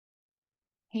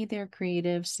Hey there,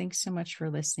 creatives. Thanks so much for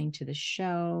listening to the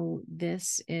show.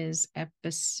 This is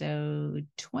episode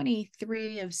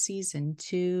 23 of season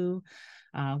 2.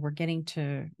 We're getting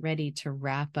ready to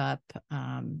wrap up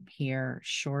here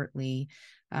shortly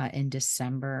in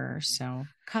December. So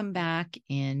come back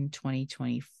in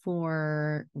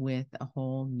 2024 with a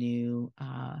whole new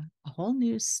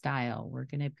style. We're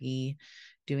going to be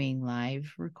doing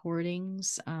live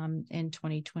recordings in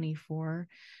 2024.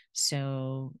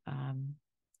 So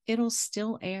it'll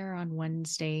still air on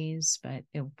Wednesdays, but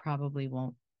it probably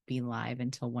won't be live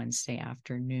until Wednesday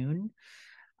afternoon.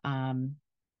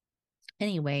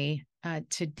 Anyway,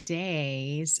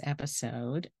 today's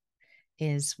episode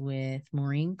is with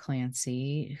Maureen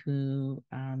Clancy, who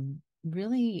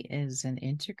really is an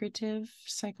integrative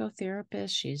psychotherapist.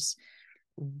 She's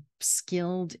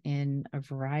skilled in a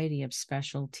variety of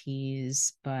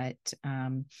specialties, but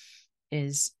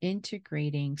is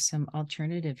integrating some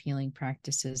alternative healing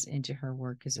practices into her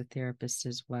work as a therapist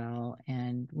as well.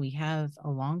 And we have a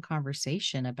long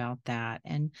conversation about that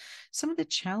and some of the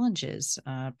challenges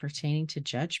pertaining to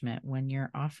judgment when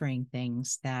you're offering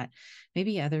things that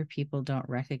maybe other people don't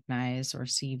recognize or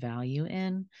see value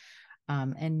in.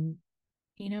 And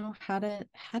how to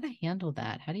handle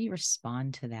that. How do you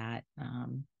respond to that?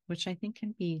 Which I think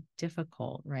can be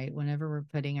difficult, right? Whenever we're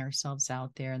putting ourselves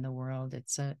out there in the world,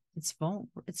 it's a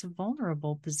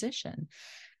vulnerable position.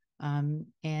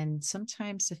 And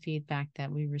sometimes the feedback that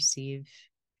we receive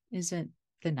isn't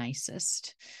the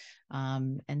nicest.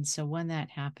 And so when that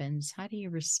happens, how do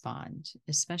you respond?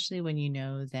 Especially when you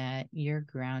know that you're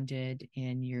grounded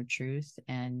in your truth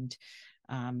and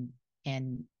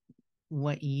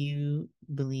what you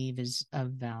believe is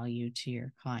of value to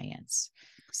your clients.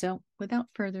 So without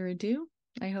further ado,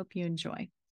 I hope you enjoy.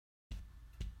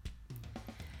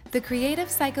 The Creative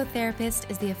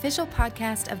Psychotherapist is the official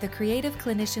podcast of the Creative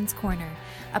Clinicians Corner,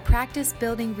 a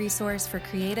practice-building resource for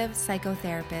creative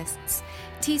psychotherapists.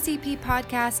 TCP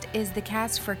Podcast is the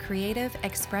cast for creative,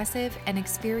 expressive, and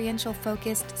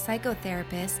experiential-focused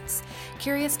psychotherapists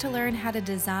curious to learn how to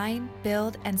design,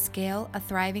 build, and scale a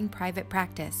thriving private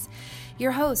practice.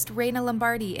 Your host, Raina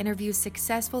Lombardi, interviews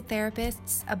successful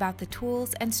therapists about the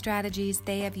tools and strategies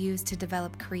they have used to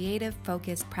develop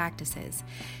creative-focused practices.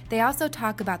 They also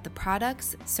talk about the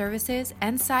products, services,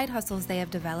 and side hustles they have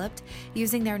developed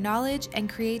using their knowledge and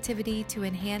creativity to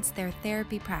enhance their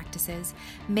therapy practices,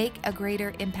 make a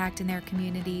greater impact in their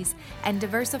communities, and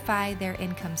diversify their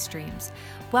income streams.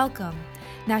 Welcome.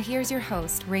 Now here's your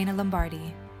host, Raina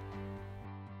Lombardi.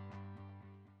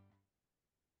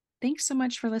 Thanks so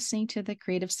much for listening to the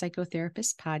Creative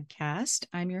Psychotherapist podcast.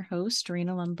 I'm your host,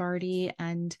 Raina Lombardi,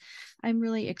 and I'm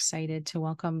really excited to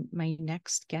welcome my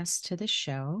next guest to the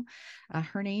show.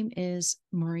 Her name is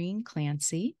Maureen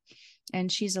Clancy,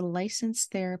 and she's a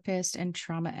licensed therapist and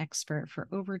trauma expert for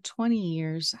over 20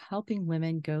 years, helping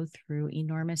women go through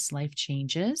enormous life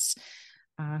changes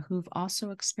who've also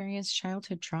experienced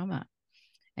childhood trauma.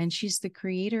 And she's the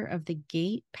creator of the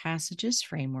Gate Passages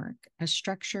Framework, a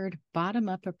structured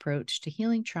bottom-up approach to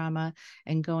healing trauma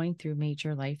and going through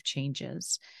major life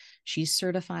changes. She's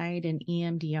certified in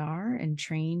EMDR and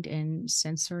trained in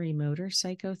sensory motor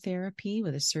psychotherapy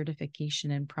with a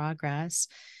certification in progress,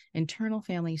 internal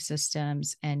family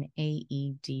systems, and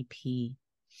AEDP.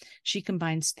 She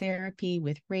combines therapy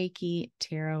with Reiki,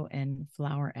 tarot, and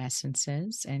flower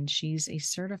essences, and she's a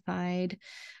certified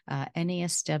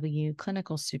NASW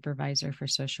clinical supervisor for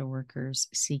social workers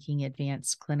seeking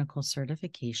advanced clinical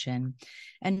certification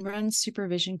and runs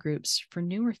supervision groups for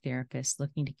newer therapists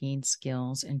looking to gain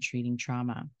skills in treating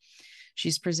trauma.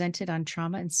 She's presented on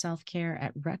trauma and self-care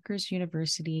at Rutgers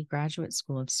University Graduate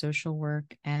School of Social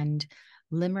Work and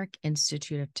Limerick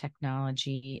Institute of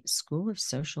Technology School of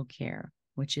Social Care,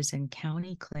 which is in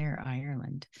County Clare,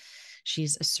 Ireland.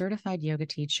 She's a certified yoga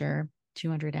teacher,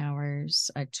 200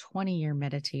 hours, a 20-year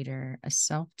meditator, a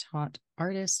self-taught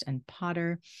artist and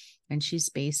potter, and she's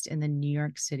based in the New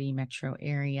York City metro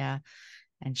area,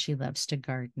 and she loves to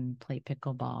garden, play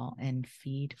pickleball, and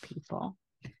feed people.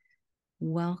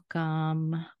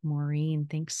 Welcome, Maureen.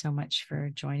 Thanks so much for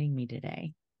joining me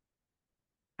today.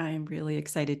 I'm really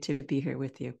excited to be here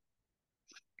with you.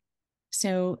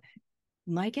 So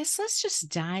I guess let's just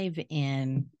dive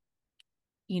in.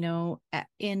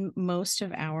 In most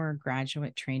of our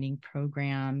graduate training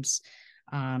programs,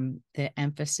 the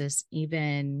emphasis,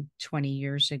 even 20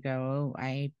 years ago,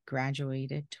 I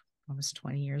graduated almost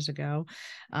 20 years ago.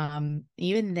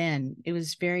 Even then, it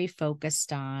was very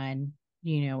focused on,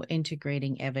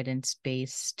 integrating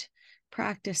evidence-based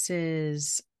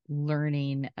practices,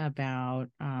 learning about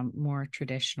more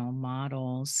traditional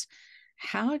models.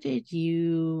 how did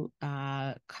you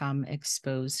come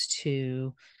exposed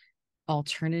to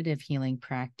alternative healing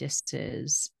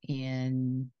practices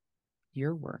in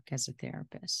your work as a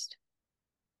therapist?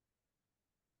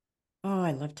 Oh,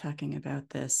 I love talking about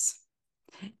this.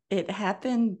 It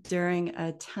happened during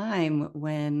a time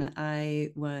when I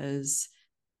was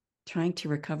trying to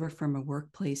recover from a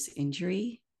workplace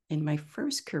injury in my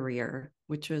first career,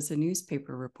 which was a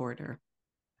newspaper reporter.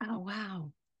 Oh,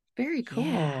 wow. Very Yeah.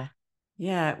 cool.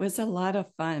 Yeah, it was a lot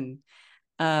of fun.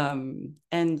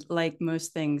 And like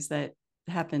most things that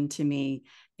happened to me,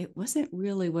 it wasn't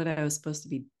really what I was supposed to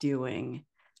be doing.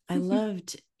 I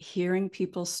loved hearing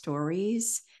people's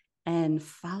stories and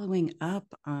following up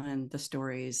on the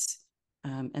stories,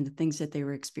 and the things that they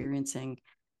were experiencing.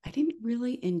 I didn't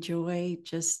really enjoy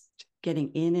just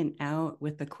getting in and out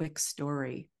with a quick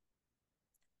story.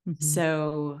 Mhm.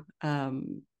 So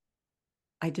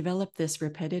I developed this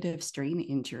repetitive strain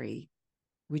injury,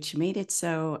 which made it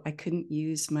so I couldn't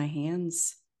use my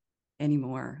hands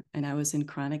anymore. And I was in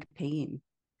chronic pain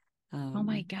Oh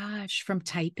my gosh, from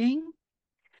typing?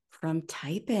 from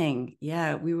typing.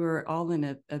 Yeah, we were all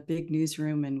in a big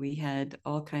newsroom and we had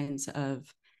all kinds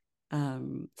of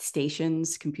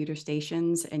stations, computer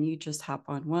stations, and you just hop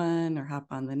on one or hop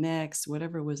on the next,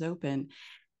 whatever was open.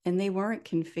 And they weren't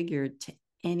configured to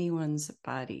anyone's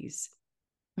bodies.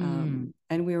 Mm,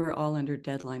 And we were all under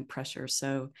deadline pressure.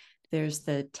 So there's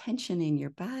the tension in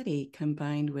your body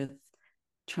combined with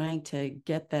trying to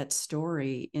get that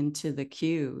story into the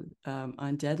queue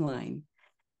on deadline.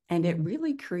 And it mm.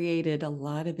 really created a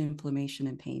lot of inflammation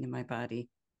and pain in my body.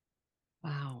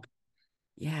 Wow.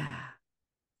 Yeah.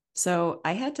 So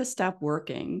I had to stop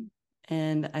working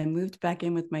and I moved back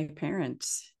in with my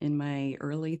parents in my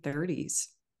early 30s.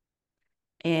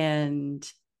 And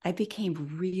I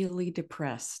became really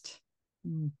depressed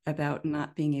Mm, about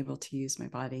not being able to use my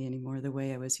body anymore the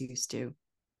way I was used to. of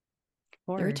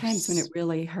There were times when it course.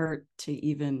 really hurt to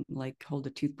even like hold a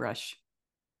toothbrush.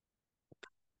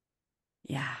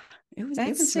 Yeah, it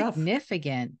That's was rough.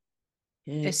 significant,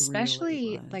 It really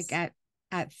especially like was.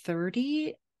 at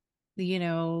 30,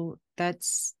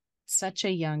 that's such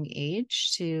a young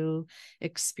age to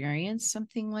experience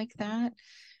something like that,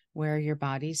 where your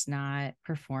body's not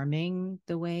performing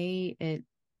the way it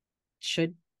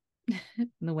should,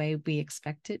 the way we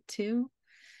expect it to.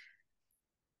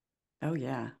 Oh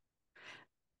yeah.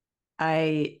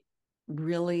 I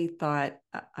really thought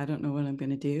I don't know what I'm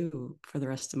going to do for the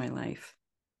rest of my life.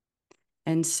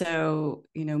 And so,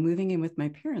 moving in with my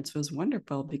parents was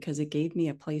wonderful because it gave me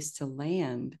a place to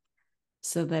land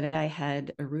so that I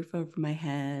had a roof over my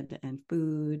head and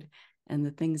food and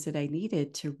the things that I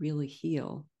needed to really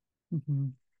heal.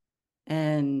 Mhm.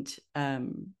 And,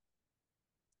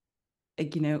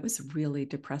 it was really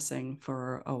depressing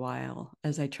for a while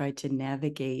as I tried to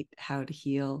navigate how to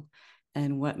heal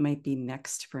and what might be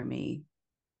next for me.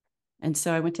 And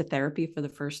so I went to therapy for the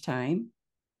first time,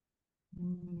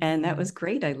 and that Mm, was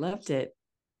great. I loved it.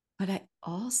 But I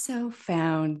also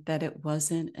found that it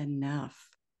wasn't enough.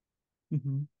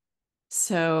 mhm,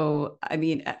 So, I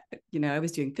mean, I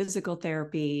was doing physical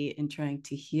therapy and trying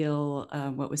to heal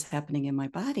what was happening in my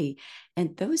body.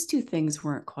 And those two things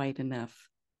weren't quite enough.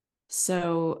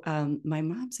 So, my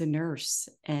mom's a nurse,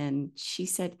 and she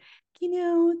said,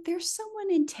 there's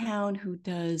someone in town who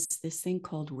does this thing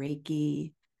called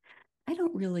Reiki. I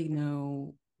don't really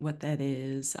know what that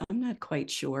is. I'm not quite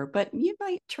sure, but you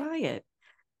might try it.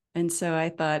 And so I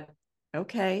thought,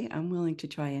 okay, I'm willing to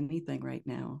try anything right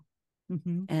now.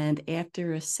 mhm, And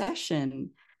after a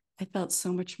session, I felt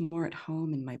so much more at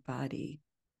home in my body.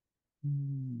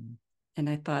 mm, And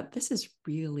I thought, this is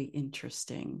really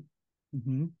interesting.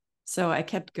 mhm, So I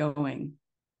kept going.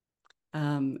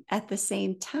 At the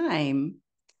same time,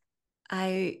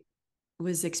 I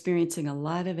was experiencing a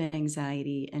lot of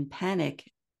anxiety and panic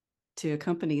to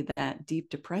accompany that deep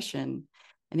depression.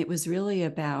 And it was really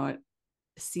about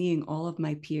seeing all of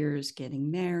my peers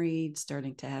getting married,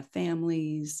 starting to have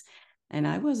families. And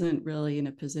I wasn't really in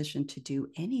a position to do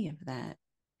any of that.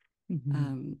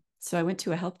 mhm. So I went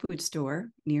to a health food store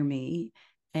near me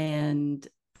and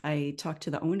I talked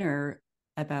to the owner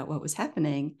about what was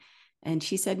happening. And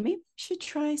she said, maybe I should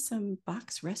try some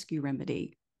box rescue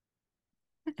remedy.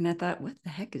 And I thought, what the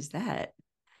heck is that?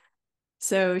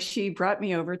 So she brought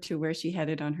me over to where she had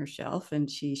it on her shelf and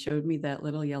she showed me that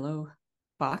little yellow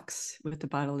box with the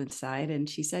bottle inside. And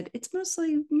she said, it's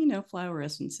mostly, flower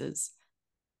essences,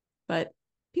 but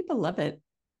people love it.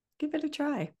 Give it a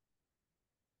try.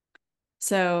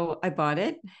 So I bought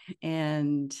it,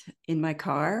 and in my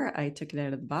car, I took it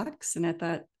out of the box and I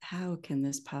thought, how can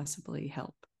this possibly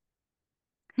help?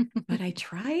 But I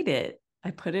tried it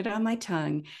I put it on my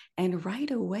tongue, and right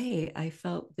away, I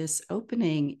felt this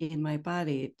opening in my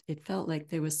body. It felt like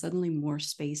there was suddenly more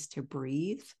space to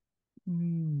breathe.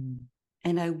 Mm.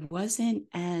 And I wasn't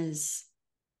as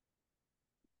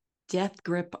death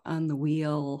grip on the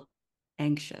wheel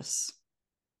anxious.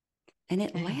 And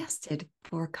it Okay. lasted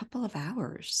for a couple of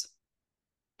hours.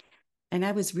 And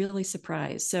I was really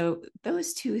surprised. So,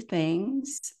 those two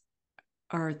things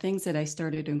are things that I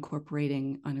started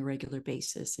incorporating on a regular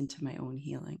basis into my own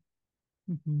healing.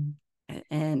 Mm-hmm.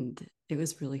 And it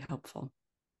was really helpful.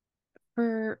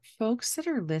 For folks that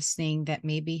are listening that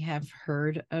maybe have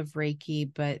heard of Reiki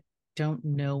but don't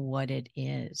know what it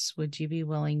is, would you be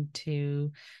willing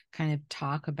to kind of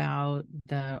talk about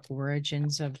the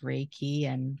origins of Reiki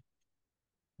and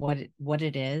what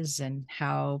it is and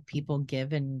how people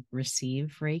give and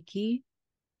receive Reiki?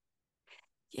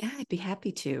 Yeah, I'd be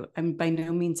happy to. I'm by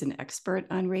no means an expert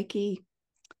on Reiki.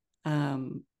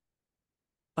 Um,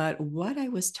 but what I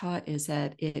was taught is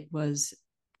that it was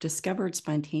discovered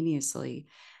spontaneously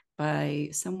by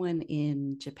someone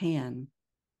in Japan.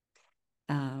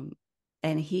 Um,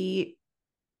 and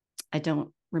I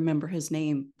don't remember his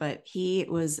name, but he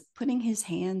was putting his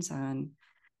hands on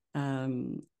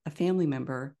a family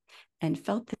member and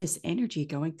felt this energy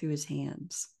going through his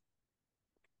hands.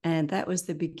 And that was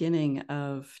the beginning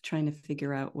of trying to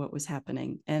figure out what was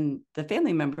happening. And the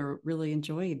family member really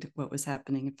enjoyed what was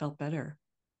happening and felt better.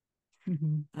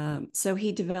 Mm-hmm. So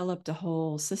he developed a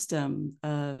whole system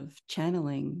of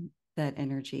channeling that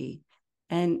energy.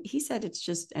 And he said it's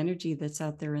just energy that's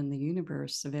out there in the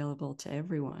universe available to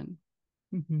everyone.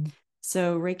 Mm-hmm.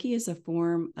 So Reiki is a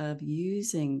form of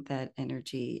using that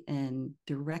energy and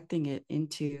directing it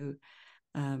into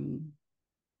um,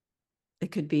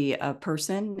 it could be a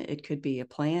person, it could be a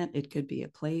plant, it could be a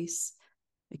place,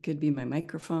 it could be my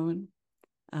microphone,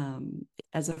 um,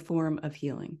 as a form of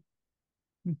healing.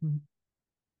 Mm-hmm.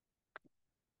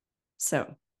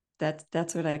 So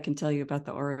that's what I can tell you about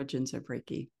the origins of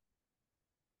Reiki.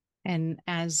 And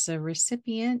as a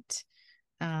recipient,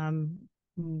 um,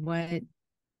 what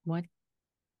what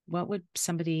what would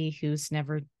somebody who's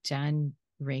never done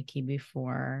Reiki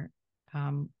before,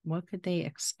 what could they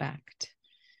expect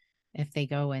if they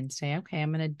go and say, okay,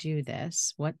 I'm going to do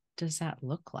this? What does that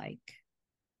look like?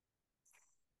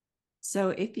 So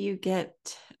if you get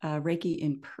Reiki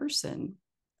in person,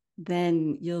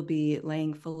 then you'll be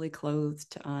laying fully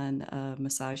clothed on a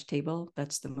massage table.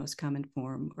 That's the most common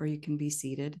form, or you can be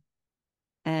seated.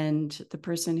 And the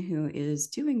person who is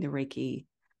doing the Reiki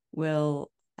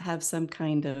will have some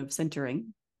kind of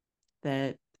centering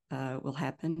that will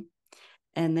happen.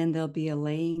 And then there'll be a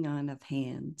laying on of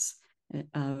hands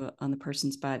on the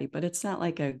person's body, but it's not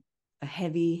like a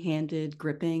heavy handed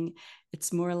gripping.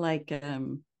 It's more like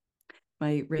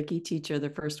my Reiki teacher,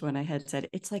 the first one I had, said,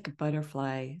 it's like a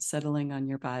butterfly settling on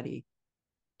your body.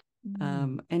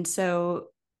 Mm. And so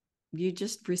you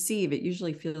just receive. It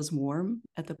usually feels warm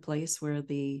at the place where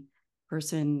the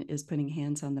person is putting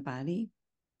hands on the body.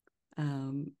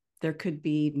 There could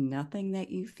be nothing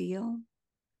that you feel.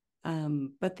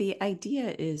 But the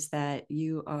idea is that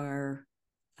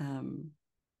um,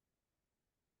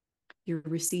 you're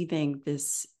receiving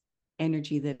this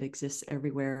energy that exists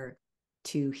everywhere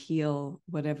to heal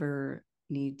whatever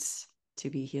needs to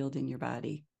be healed in your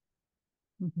body.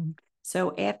 Mm-hmm.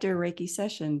 So after a Reiki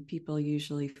session, people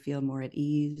usually feel more at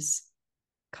ease,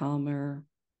 calmer,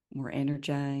 more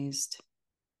energized.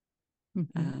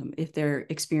 Mm-hmm. If they're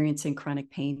experiencing chronic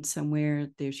pain somewhere,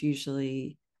 there's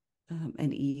usually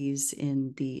an ease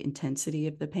in the intensity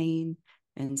of the pain,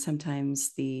 and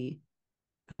sometimes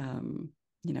um,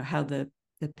 how the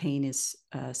pain is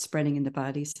spreading in the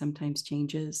body sometimes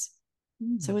changes.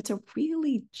 So Mm. it's a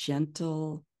really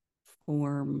gentle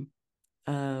form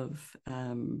of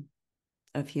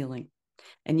healing.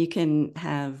 And you can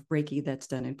have Reiki that's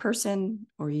done in person,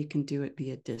 or you can do it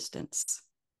via distance.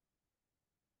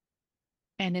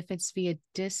 And if it's via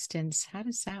distance, how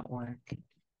does that work?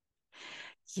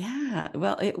 Yeah,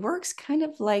 well, it works kind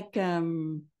of like, I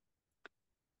mean,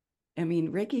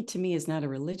 Reiki to me is not a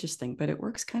religious thing, but it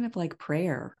works kind of like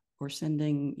prayer or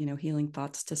sending, healing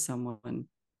thoughts to someone.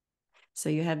 So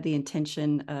you have the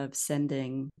intention of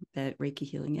sending that Reiki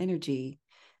healing energy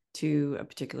to a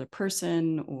particular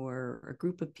person or a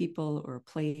group of people or a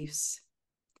place.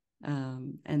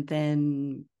 And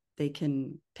then they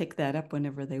can pick that up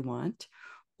whenever they want,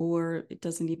 or it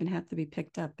doesn't even have to be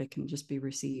picked up, it can just be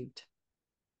received.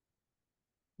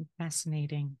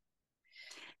 Fascinating.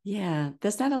 Yeah,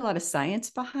 there's not a lot of science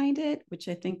behind it, which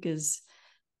I think is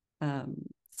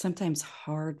sometimes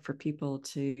hard for people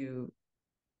to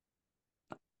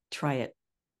try it.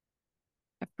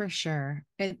 For sure.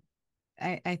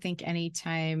 I think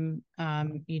anytime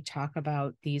you talk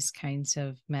about these kinds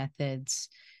of methods,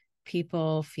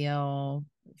 people feel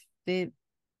they,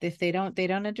 if they don't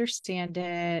understand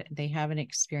it, they haven't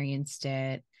experienced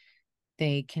it,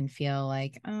 they can feel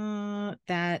like, oh,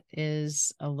 that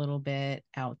is a little bit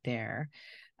out there.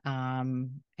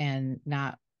 And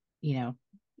not, you know,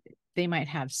 they might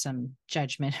have some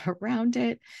judgment around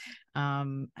it.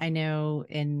 I know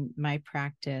in my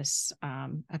practice,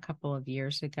 a couple of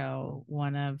years ago,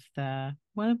 one of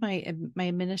my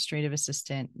administrative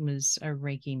assistant was a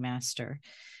Reiki master,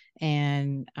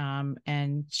 and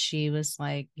she was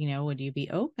like, you know, would you be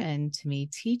open to me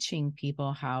teaching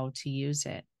people how to use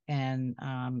it? And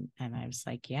I was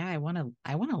like, yeah, I want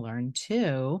to learn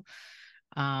too.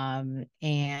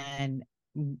 And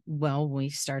well, we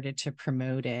started to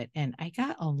promote it, and I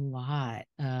got a lot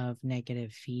of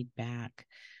negative feedback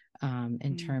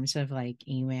in terms of like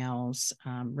emails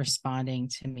responding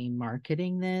to me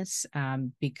marketing this,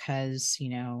 because, you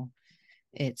know,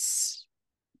 it's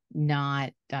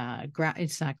not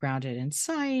it's not grounded in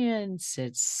science,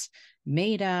 it's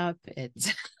made up,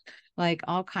 it's like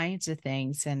all kinds of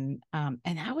things. And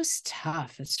that was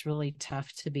tough. It's really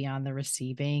tough to be on the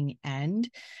receiving end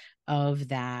of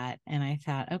that. And I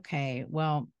thought, okay,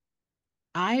 well,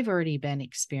 I've already been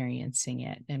experiencing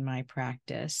it in my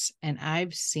practice, and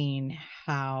I've seen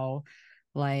how,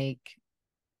 like,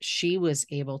 she was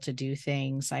able to do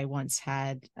things. I once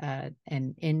had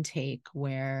an intake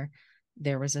where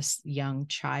there was a young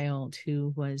child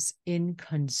who was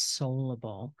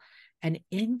inconsolable, and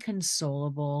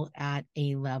inconsolable at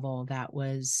a level that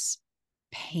was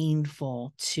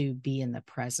painful to be in the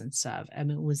presence of. I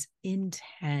mean, it was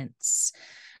intense.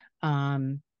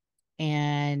 Um,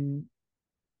 and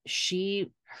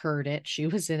she heard it. She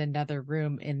was in another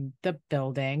room in the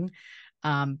building,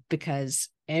 because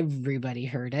everybody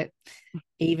heard it,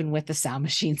 even with the sound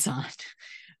machines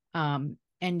on.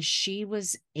 And she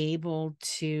was able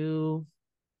to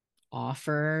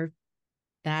offer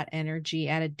that energy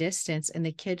at a distance, and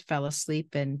the kid fell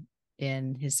asleep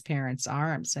in his parents'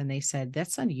 arms. And they said,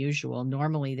 that's unusual.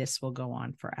 Normally, this will go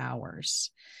on for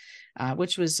hours,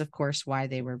 which was, of course, why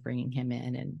they were bringing him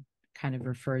in and kind of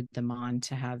referred them on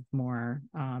to have more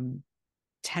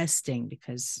testing,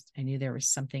 because I knew there was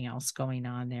something else going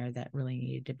on there that really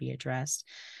needed to be addressed.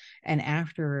 And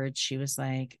afterwards, she was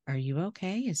like, are you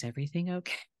okay? Is everything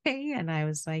okay? And I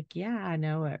was like, yeah, I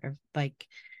know. Like,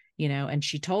 you know, and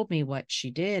she told me what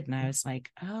she did. And I was like,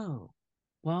 oh,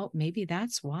 well, maybe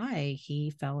that's why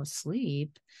he fell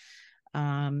asleep.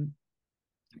 Um,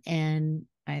 and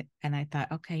I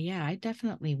thought, okay, yeah, I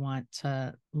definitely want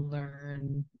to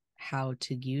learn how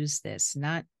to use this,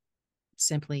 not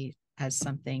simply as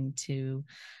something to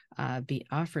be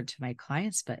offered to my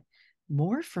clients, but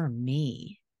more for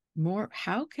me. More,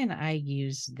 how can I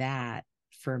use that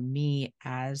for me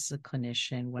as a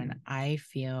clinician when I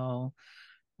feel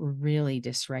really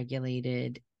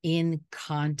dysregulated in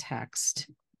context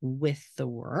with the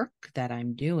work that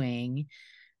I'm doing,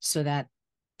 so that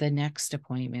the next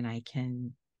appointment I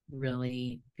can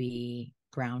really be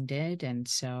grounded. And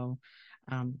so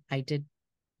I did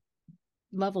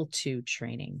level 2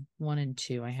 training, 1 and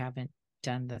 2. I haven't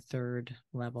done the third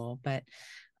level, but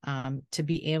to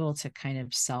be able to kind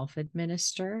of self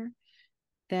administer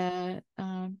the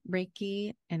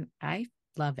Reiki, and I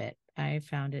love it. I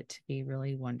found it to be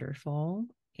really wonderful.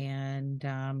 And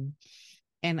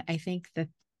I think that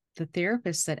the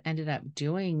therapists that ended up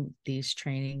doing these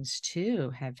trainings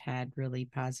too have had really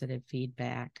positive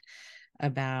feedback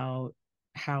about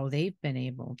how they've been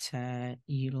able to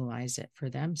utilize it for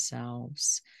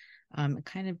themselves. It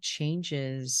kind of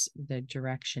changes the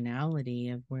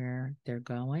directionality of where they're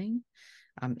going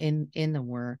in the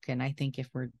work. And I think if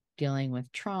we're dealing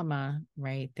with trauma,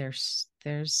 right, there's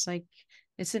like,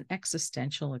 it's an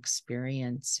existential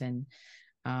experience, and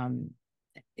um,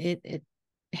 it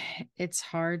it's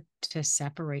hard to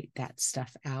separate that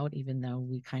stuff out, even though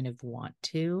we kind of want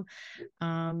to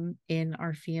in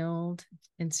our field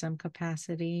in some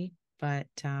capacity. But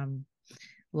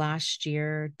last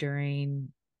year during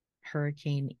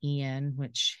Hurricane Ian,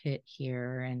 which hit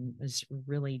here and was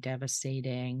really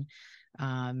devastating,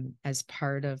 as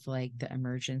part of like the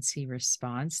emergency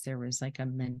response, there was like a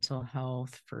mental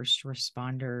health first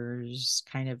responders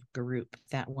kind of group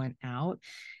that went out,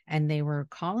 and they were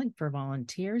calling for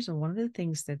volunteers. And one of the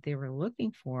things that they were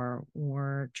looking for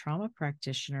were trauma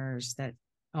practitioners that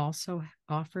also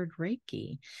offered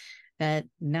Reiki, that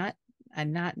not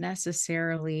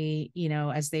necessarily, you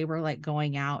know, as they were like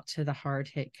going out to the hard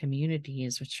hit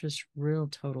communities, which was real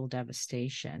total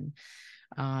devastation,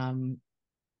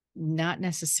 not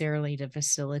necessarily to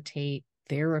facilitate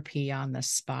therapy on the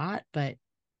spot, but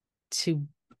to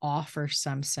offer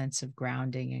some sense of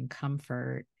grounding and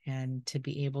comfort and to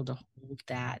be able to hold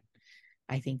that,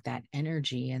 I think that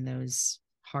energy in those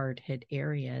hard hit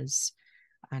areas.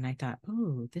 And I thought,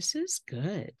 oh, this is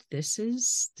good. This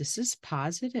is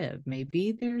positive.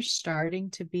 Maybe there's starting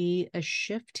to be a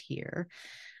shift here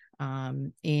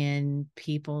in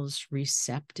people's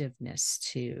receptiveness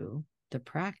to the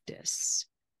practice.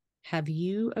 Have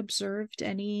you observed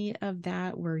any of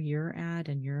that where you're at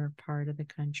and your part of the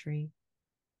country?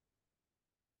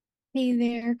 Hey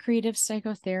there, creative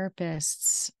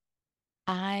psychotherapists.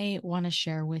 I want to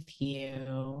share with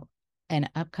you an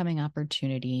upcoming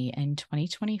opportunity in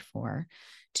 2024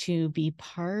 to be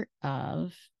part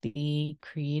of the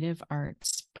Creative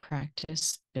Arts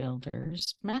Practice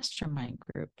Builders Mastermind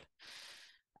Group.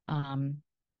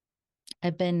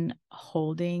 I've been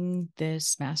holding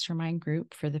this mastermind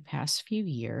group for the past few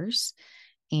years,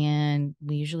 and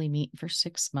we usually meet for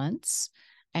 6 months,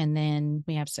 and then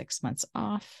we have 6 months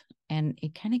off, and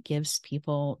it kind of gives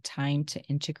people time to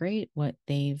integrate what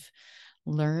they've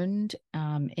learned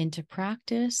into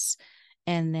practice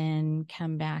and then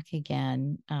come back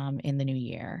again in the new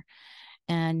year.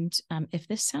 And if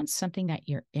this sounds something that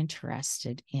you're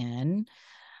interested in,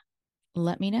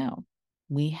 let me know.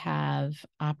 We have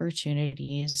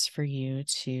opportunities for you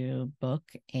to book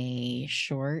a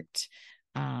short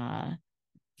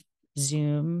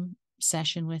Zoom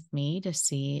session with me to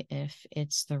see if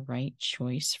it's the right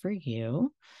choice for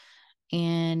you.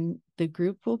 And the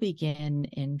group will begin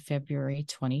in February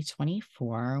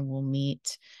 2024. We'll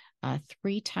meet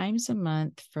 3 times a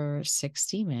month for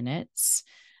 60 minutes.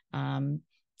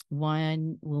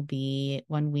 One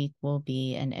week will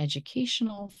be an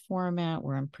educational format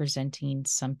where I'm presenting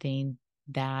something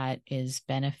that is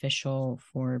beneficial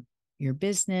for your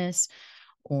business,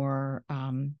 or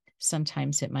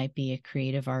sometimes it might be a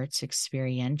creative arts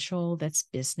experiential that's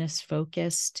business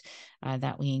focused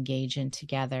that we engage in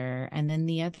together. And then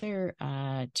the other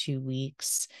 2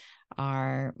 weeks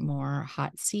are more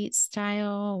hot seat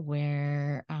style,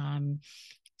 where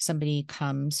somebody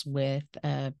comes with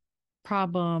a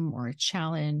problem or a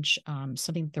challenge,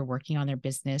 something that they're working on their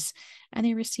business, and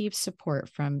they receive support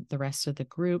from the rest of the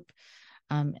group.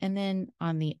 And then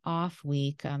on the off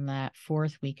week, on that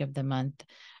 4th week of the month,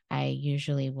 I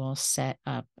usually will set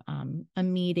up a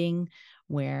meeting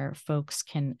where folks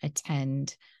can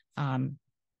attend and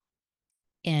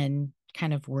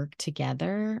kind of work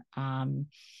together. I'm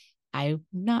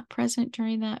not present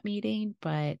during that meeting,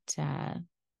 but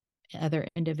other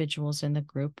individuals in the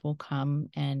group will come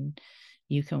and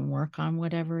you can work on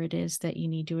whatever it is that you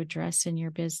need to address in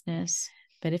your business.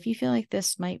 But if you feel like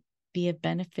this might be a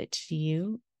benefit to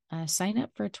you, sign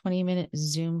up for a 20-minute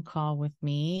Zoom call with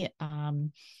me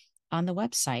on the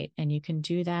website. And you can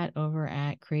do that over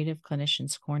at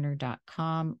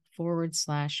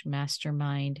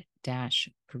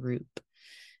creativeclinicianscorner.com/mastermind-group.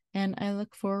 And I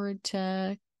look forward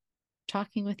to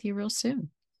talking with you real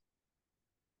soon.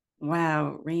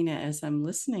 Wow, Raina, as I'm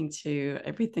listening to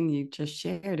everything you just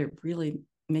shared, it really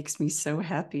makes me so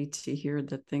happy to hear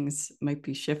that things might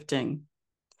be shifting.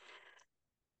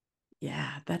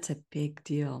 Yeah, that's a big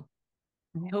deal.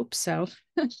 I hope so.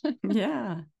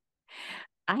 Yeah.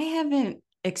 I haven't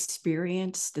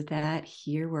experienced that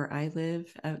here where I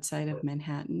live outside of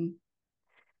Manhattan.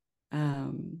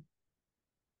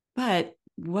 But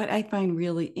what I find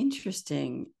really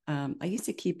interesting, I used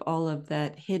to keep all of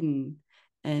that hidden.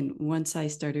 And once I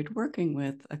started working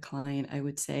with a client, I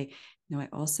would say, I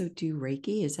also do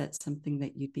Reiki. Is that something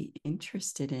that you'd be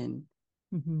interested in?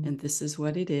 Mm-hmm. And this is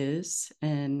what it is.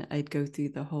 And I'd go through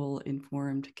the whole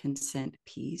informed consent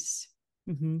piece.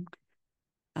 Mm-hmm.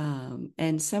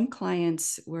 And some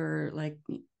clients were like,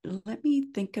 let me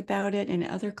think about it. And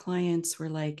other clients were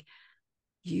like,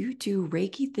 you do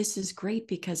Reiki? This is great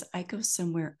because I go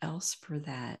somewhere else for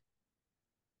that.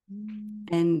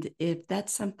 And if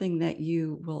that's something that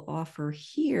you will offer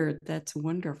here, that's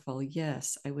wonderful.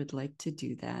 Yes, I would like to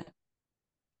do that.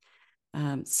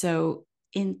 So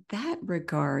in that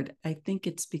regard, I think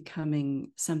it's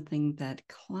becoming something that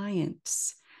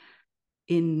clients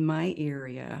in my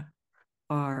area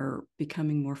are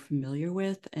becoming more familiar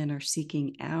with and are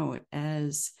seeking out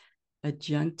as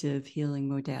adjunctive healing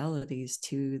modalities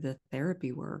to the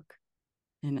therapy work.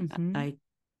 And Mm-hmm.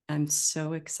 I'm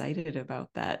so excited about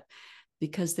that,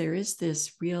 because there is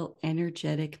this real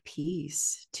energetic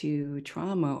piece to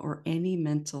trauma or any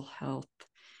mental health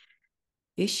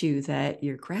issue that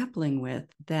you're grappling with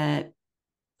that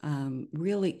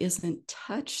really isn't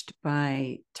touched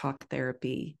by talk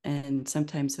therapy and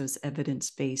sometimes those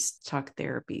evidence-based talk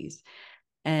therapies.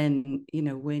 And,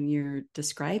 when you're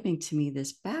describing to me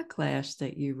this backlash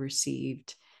that you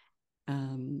received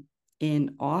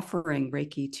in offering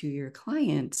Reiki to your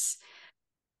clients,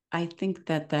 I think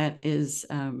that is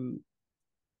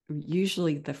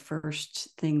usually the first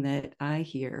thing that I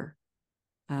hear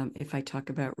if I talk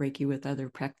about Reiki with other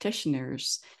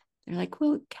practitioners. They're like,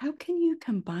 well, how can you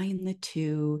combine the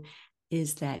two?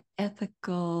 Is that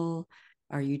ethical?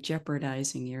 Are you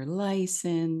jeopardizing your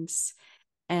license?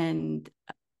 And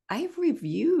I've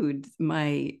reviewed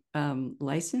my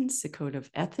license, the code of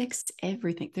ethics,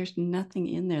 everything. There's nothing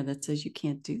in there that says you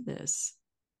can't do this.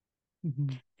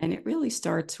 Mm-hmm. And it really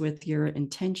starts with your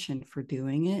intention for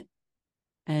doing it.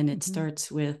 And it Mm-hmm.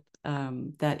 starts with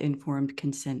that informed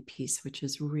consent piece, which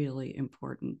is really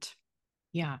important.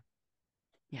 Yeah.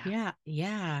 Yeah.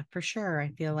 Yeah, for sure. I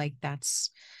feel like that's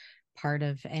part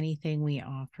of anything we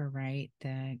offer, right?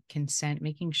 The consent,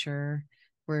 making sure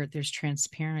where there's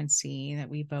transparency, that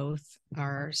we both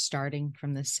are starting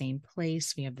from the same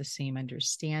place. We have the same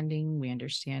understanding. We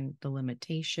understand the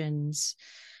limitations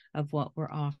of what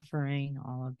we're offering,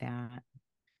 all of that.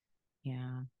 Yeah.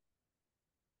 Yeah.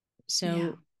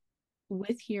 So,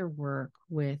 with your work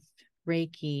with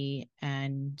Reiki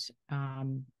and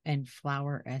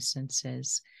flower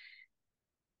essences,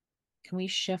 can we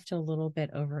shift a little bit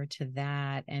over to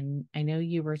that? And I know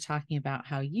you were talking about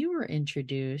how you were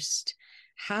introduced.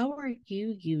 How are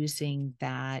you using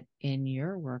that in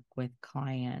your work with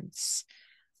clients?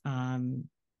 Um,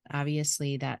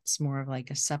 Obviously, that's more of like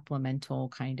a supplemental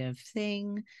kind of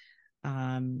thing.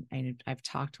 I've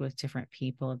talked with different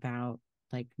people about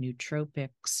like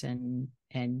nootropics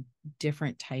and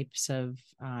different types of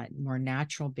more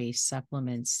natural based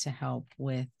supplements to help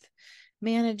with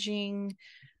managing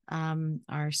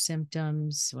our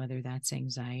symptoms, whether that's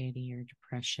anxiety or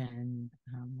depression,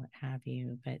 what have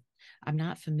you. But I'm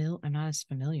not as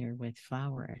familiar with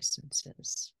flower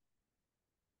essences.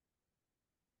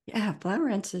 Yeah. Flower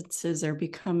essences are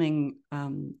becoming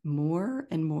more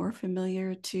and more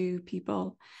familiar to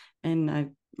people.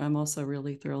 And I'm also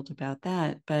really thrilled about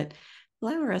that. But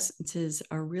flower essences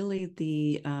are really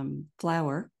the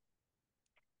flower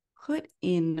put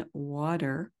in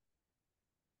water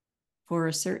for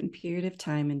a certain period of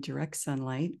time in direct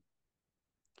sunlight.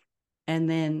 And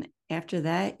then after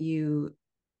that, you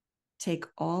take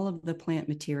all of the plant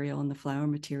material and the flower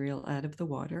material out of the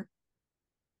water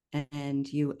and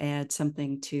you add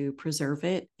something to preserve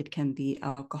it. It can be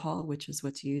alcohol, which is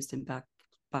what's used in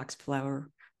box flower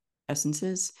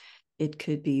essences. It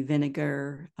could be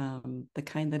vinegar, the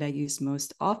kind that I use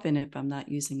most often if I'm not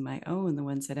using my own, the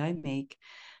ones that I make.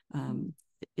 Um,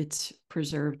 it's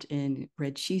preserved in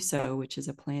red shiso, which is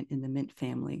a plant in the mint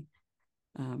family,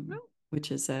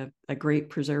 which is a great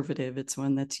preservative. It's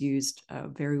one that's used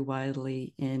very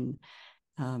widely in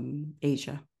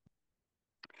Asia.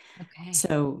 Okay.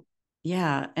 So,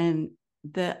 yeah. And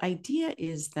the idea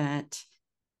is that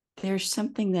there's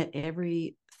something that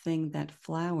everything that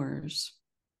flowers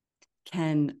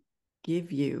can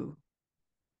give you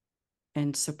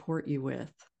and support you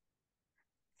with.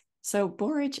 So,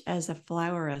 borage as a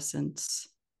flower essence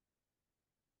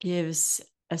gives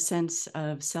a sense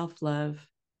of self love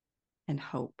and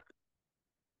hope.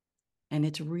 And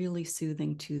it's really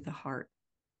soothing to the heart.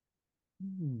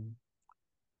 Mm.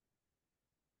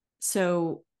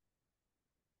 So,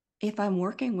 if I'm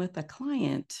working with a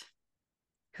client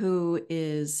who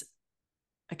is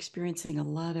experiencing a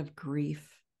lot of grief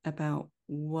about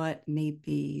what may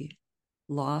be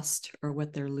lost or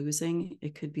what they're losing,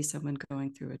 it could be someone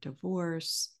going through a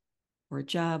divorce or a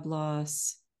job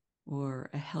loss or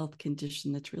a health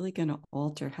condition that's really going to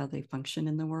alter how they function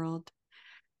in the world.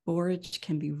 Borage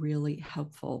can be really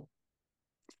helpful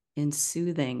in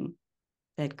soothing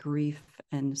that grief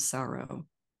and sorrow.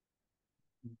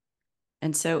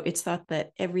 And so it's thought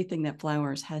that everything that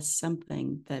flowers has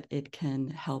something that it can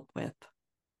help with.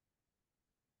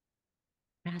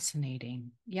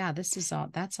 Fascinating. Yeah,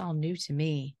 that's all new to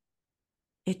me.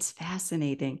 It's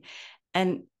fascinating.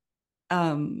 And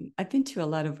I've been to a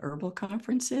lot of herbal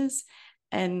conferences.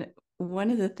 And one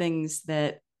of the things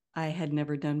that I had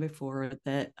never done before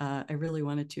that I really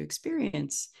wanted to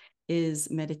experience is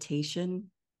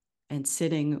meditation and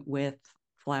sitting with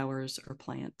flowers or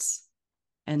plants.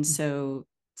 And so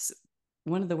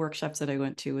one of the workshops that I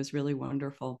went to was really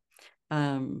wonderful.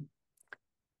 Um,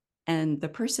 and the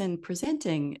person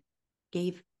presenting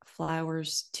gave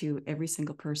flowers to every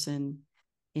single person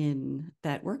in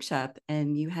that workshop.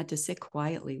 And you had to sit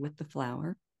quietly with the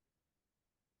flower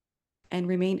and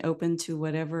remain open to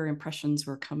whatever impressions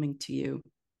were coming to you.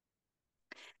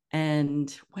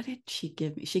 And what did she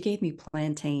give me? She gave me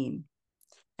plantain.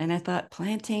 And I thought,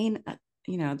 plantain,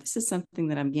 this is something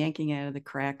that I'm yanking out of the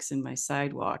cracks in my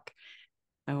sidewalk.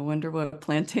 I wonder what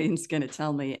plantain's going to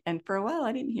tell me. And for a while,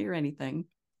 I didn't hear anything.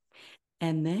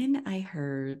 And then I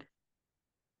heard,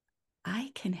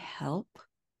 I can help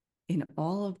in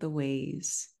all of the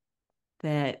ways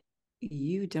that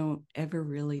you don't ever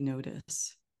really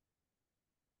notice.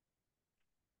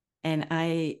 And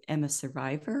I am a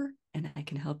survivor, and I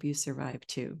can help you survive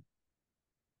too.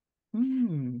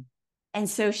 Mm. And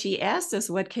so she asked us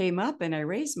what came up, and I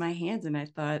raised my hands and I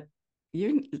thought,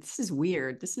 this is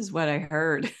weird. This is what I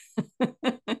heard.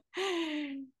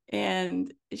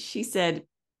 And she said,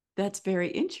 that's very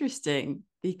interesting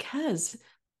because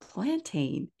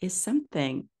plantain is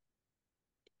something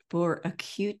for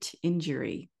acute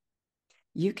injury.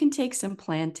 You can take some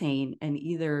plantain and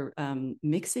either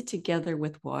mix it together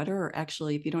with water, or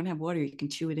actually, if you don't have water, you can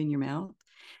chew it in your mouth.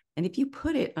 And if you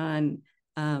put it on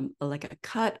like a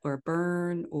cut or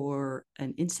burn or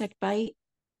an insect bite,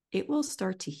 it will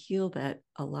start to heal that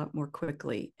a lot more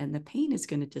quickly, and the pain is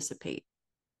going to dissipate.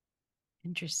 I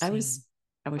Interesting. was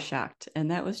I was shocked,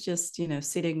 and that was just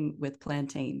sitting with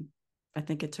plantain. I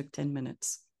think it took 10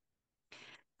 minutes.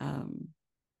 Um,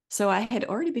 so I had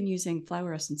already been using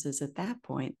flower essences at that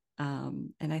point,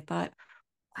 and I thought,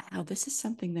 wow, this is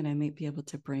something that I might be able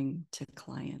to bring to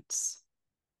clients.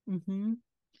 Mm-hmm.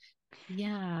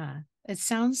 Yeah. It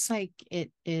sounds like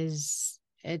it's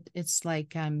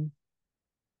like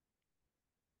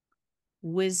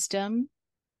wisdom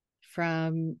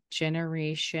from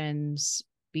generations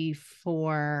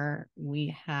before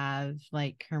we have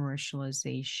like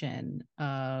commercialization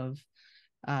of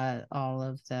all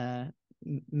of the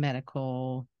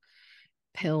medical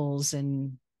pills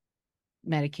and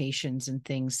medications and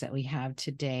things that we have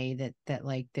today, that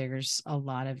like there's a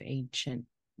lot of ancient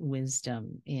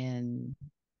wisdom in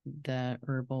the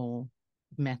herbal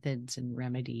methods and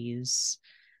remedies,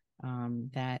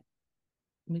 that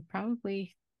we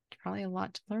probably a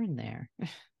lot to learn there.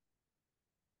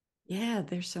 Yeah,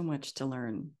 there's so much to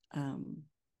learn.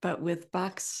 But with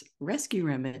Bach's rescue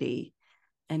remedy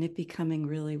and it becoming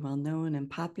really well known and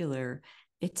popular,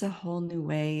 it's a whole new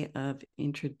way of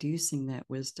introducing that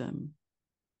wisdom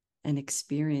and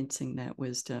experiencing that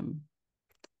wisdom.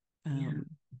 Yeah. Um,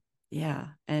 yeah.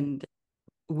 And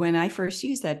when I first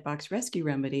used that Bach's rescue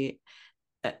remedy,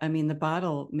 I mean, the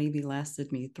bottle maybe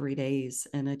lasted me 3 days,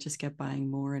 and I just kept buying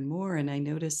more and more. And I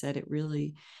noticed that it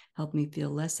really helped me feel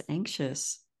less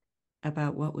anxious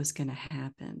about what was going to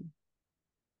happen.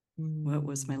 What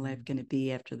was my life Mm. going to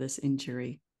be after this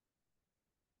injury?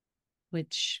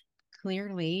 Which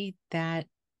clearly that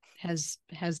has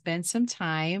been some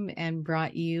time and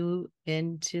brought you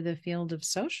into the field of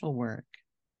social work.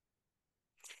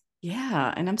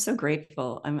 Yeah, and I'm so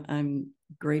grateful. I'm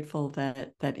grateful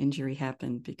that that injury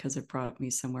happened because it brought me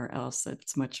somewhere else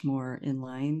that's much more in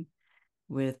line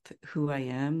with who I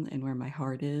am and where my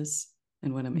heart is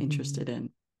and what I'm Mm-hmm. interested in.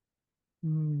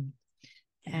 Mm.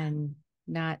 Yeah. And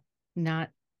not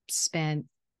spent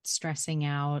stressing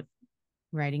out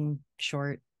writing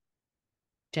short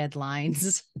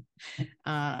deadlines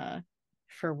uh,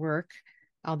 for work,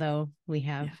 although we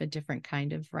have Yeah. a different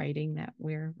kind of writing that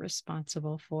we're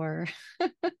responsible for.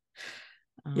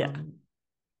 Yeah. um,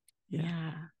 Yeah.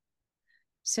 yeah.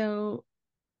 So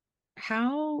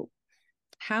how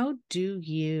how do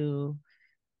you,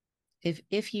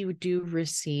 if you do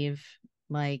receive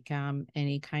like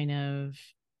any kind of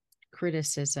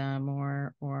criticism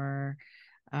or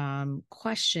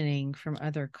questioning from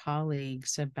other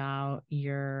colleagues about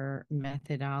your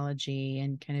methodology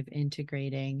and kind of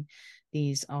integrating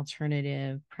these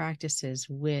alternative practices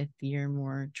with your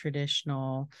more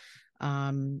traditional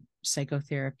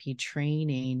psychotherapy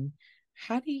training,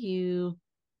 how do you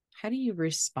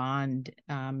respond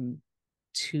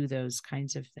to those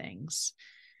kinds of things?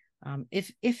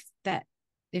 If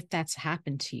that's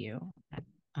happened to you,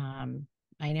 um,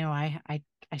 I know I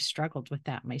struggled with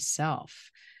that myself.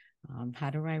 How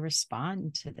do I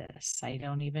respond to this? I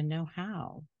don't even know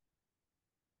how.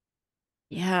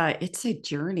 Yeah, it's a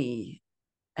journey.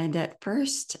 And at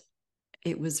first,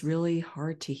 it was really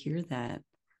hard to hear that.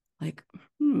 Like,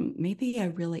 maybe I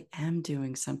really am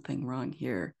doing something wrong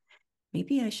here.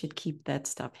 Maybe I should keep that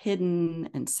stuff hidden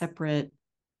and separate.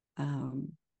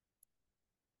 Um,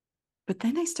 but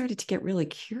then I started to get really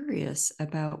curious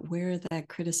about where that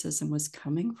criticism was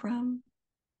coming from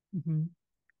Mm-hmm.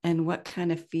 and what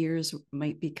kind of fears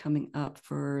might be coming up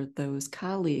for those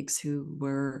colleagues who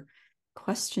were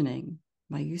questioning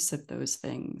my use of those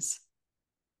things.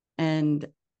 And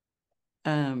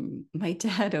my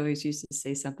dad always used to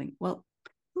say something, well,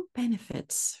 who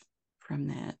benefits from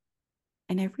that?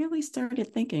 And I really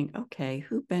started thinking, okay,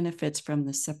 who benefits from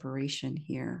the separation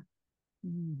here?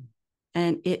 Mm.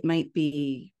 And it might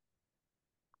be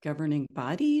governing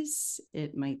bodies,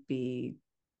 it might be,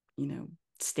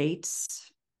 states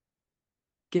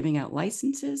giving out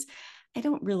licenses. I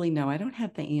don't really know. I don't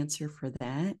have the answer for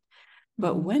that.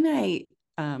 But Mm-hmm. when I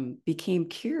became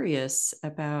curious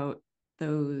about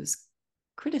those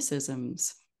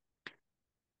criticisms,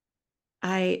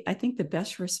 I think the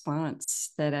best response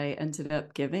that I ended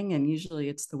up giving, and usually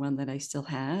it's the one that I still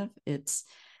have, it's,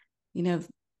 you know,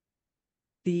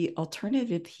 the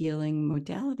alternative healing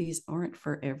modalities aren't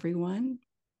for everyone.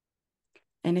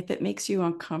 And if it makes you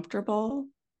uncomfortable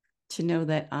to know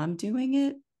that I'm doing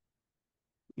it,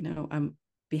 I'm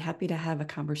be happy to have a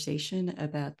conversation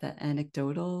about the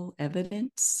anecdotal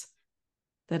evidence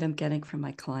that I'm getting from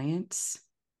my clients.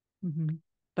 Mm-hmm.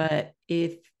 But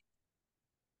if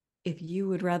you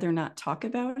would rather not talk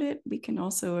about it, we can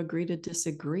also agree to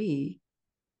disagree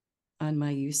on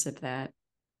my use of that.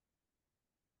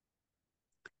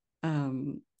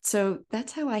 So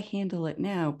that's how I handle it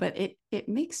now. But it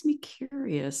makes me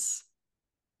curious,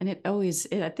 and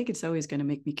I think it's always going to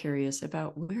make me curious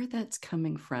about where that's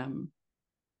coming from.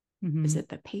 Is Mm-hmm. it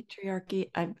the patriarchy?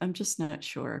 I'm just not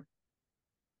sure.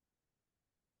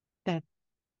 That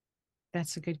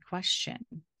that's a good question.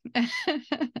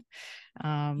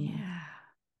 um, Yeah,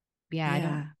 yeah,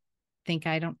 yeah.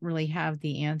 I don't really have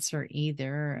the answer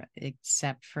either,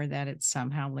 except for that it's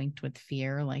somehow linked with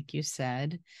fear, like you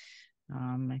said.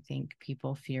 I think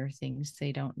people fear things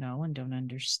they don't know and don't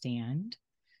understand.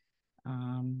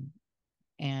 Um,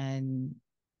 and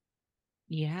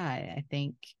yeah, I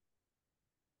think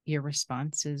your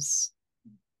response is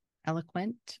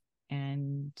eloquent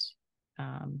and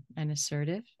and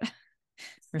assertive,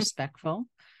 respectful,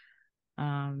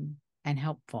 um, and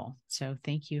helpful. So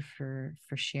thank you for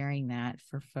sharing that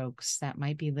for folks that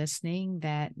might be listening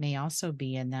that may also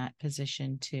be in that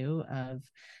position too of,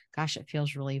 gosh, it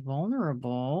feels really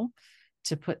vulnerable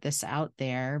to put this out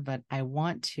there, but I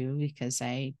want to because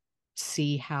I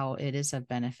see how it is a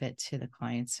benefit to the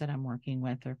clients that I'm working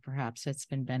with, or perhaps it's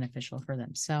been beneficial for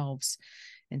themselves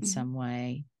in Mhm. some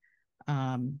way.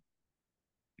 Um,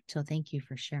 so thank you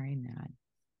for sharing that.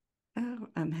 Oh,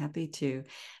 I'm happy to.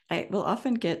 I will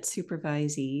often get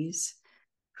supervisees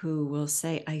who will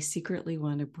say, I secretly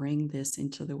want to bring this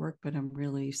into the work, but I'm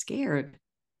really scared.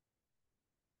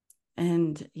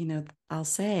 And, I'll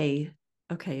say,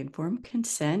 okay, informed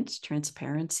consent,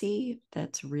 transparency,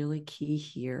 that's really key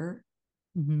here.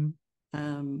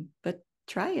 Mm-hmm. But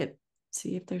try it.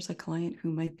 See if there's a client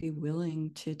who might be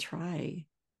willing to try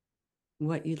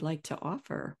what you'd like to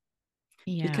offer.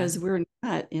 Yeah. Because we're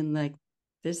not in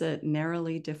there's a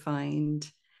narrowly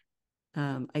defined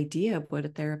idea of what a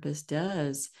therapist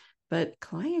does, but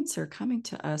clients are coming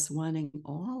to us wanting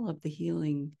all of the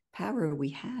healing power we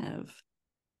have,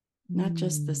 not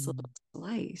just this Mm. little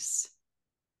slice.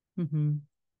 Mm-hmm.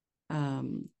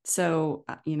 So,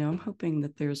 I'm hoping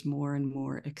that there's more and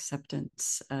more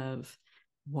acceptance of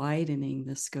widening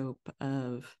the scope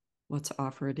of what's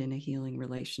offered in a healing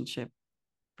relationship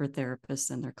for therapists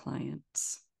and their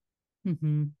clients.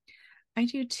 Mm-hmm. I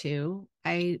do too.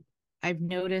 I've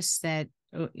noticed that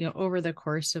over the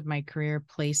course of my career,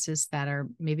 places that are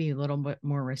maybe a little bit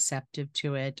more receptive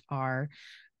to it are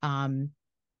um,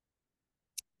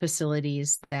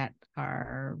 facilities that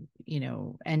are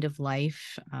end of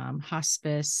life,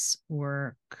 hospice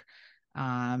work,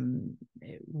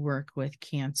 work with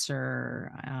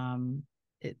cancer,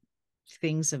 it,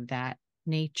 things of that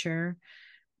nature,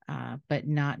 but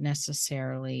not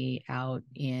necessarily out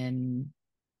in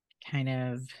kind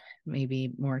of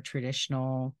maybe more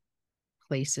traditional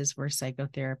places where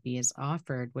psychotherapy is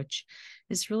offered, which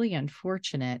is really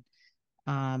unfortunate.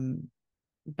 Um,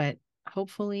 but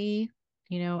hopefully,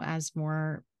 as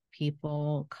more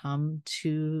people come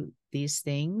to these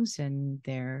things and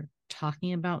they're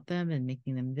talking about them and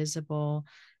making them visible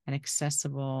and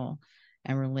accessible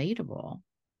and relatable,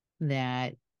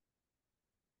 that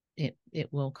it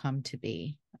will come to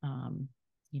be.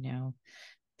 You know,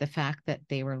 the fact that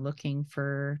they were looking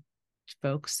for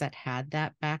folks that had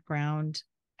that background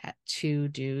to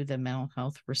do the mental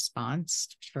health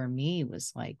response for me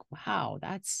was like, wow,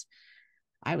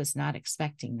 I was not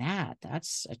expecting that.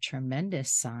 That's a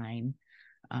tremendous sign,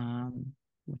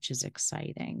 which is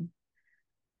exciting.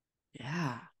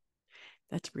 Yeah,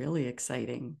 that's really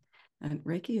exciting. And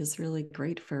Reiki is really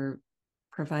great for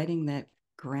providing that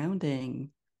grounding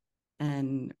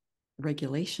and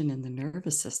regulation in the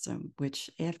nervous system, which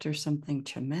after something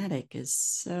traumatic is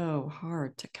so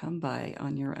hard to come by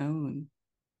on your own.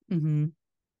 Mm-hmm.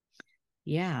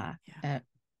 Yeah. Yeah.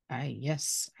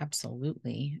 Yes,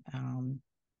 absolutely.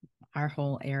 Our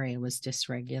whole area was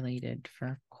dysregulated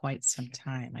for quite some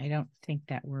time. I don't think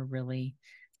that we're really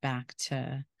back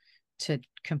to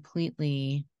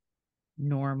completely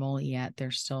normal yet.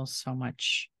 There's still so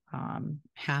much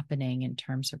happening in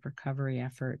terms of recovery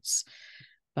efforts,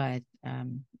 but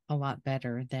a lot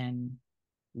better than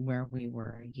where we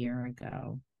were a year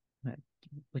ago, but,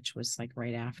 which was like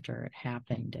right after it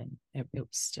happened. And it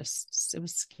was just, it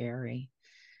was scary.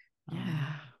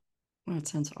 Yeah. Well, it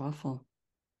sounds awful.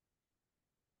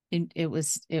 It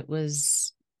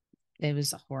was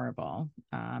horrible.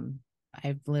 I've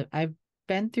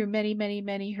been through many, many,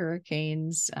 many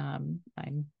hurricanes. I'm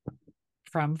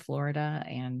from Florida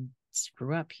and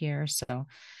grew up here, so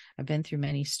I've been through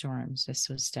many storms. This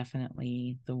was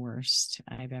definitely the worst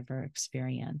I've ever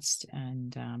experienced,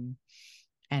 and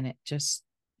it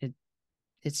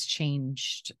it's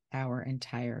changed our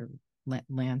entire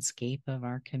landscape of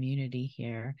our community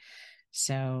here.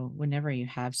 So whenever you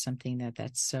have something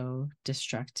that's so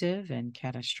destructive and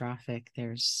catastrophic,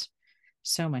 there's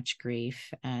so much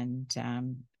grief. And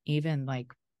even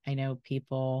like, I know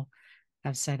people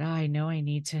have said, "Oh, I know I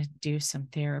need to do some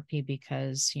therapy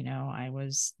because, I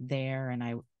was there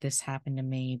and this happened to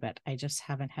me, but I just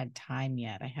haven't had time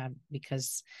yet." I have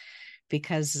because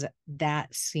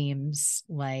that seems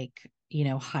like,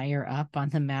 higher up on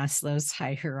the Maslow's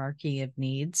hierarchy of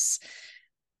needs,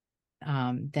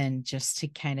 than just to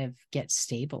kind of get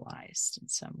stabilized in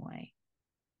some way.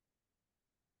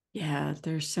 Yeah,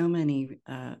 there's so many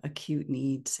acute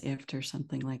needs after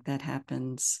something like that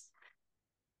happens.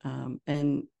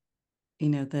 And,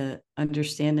 the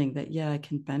understanding that, yeah, I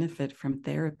can benefit from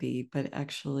therapy, but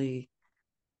actually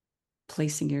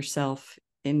placing yourself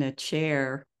in a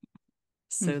chair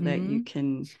so that you Mm-hmm.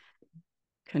 can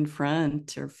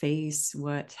confront or face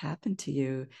what happened to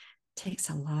you takes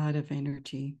a lot of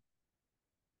energy.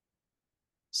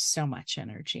 So much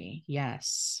energy.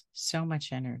 Yes, so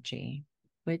much energy,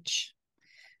 which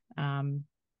um,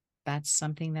 that's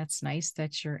something that's nice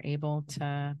that you're able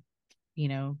to, you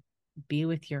know, be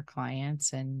with your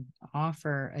clients and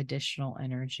offer additional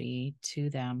energy to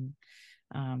them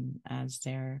as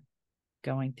they're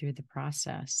going through the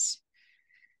process.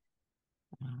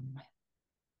 Um,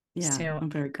 Yeah, so I'm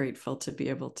very grateful to be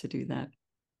able to do that.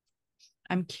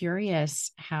 I'm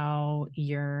curious how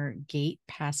your gate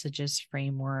passages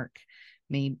framework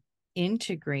may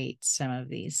integrate some of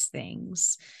these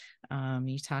things.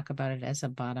 You talk about it as a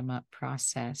bottom up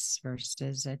process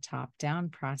versus a top down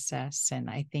process. And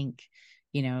I think,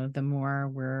 the more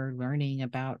we're learning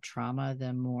about trauma,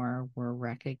 the more we're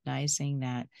recognizing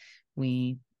that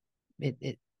we,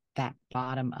 it that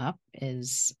bottom up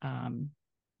is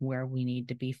where we need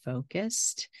to be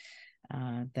focused.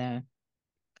 The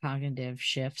cognitive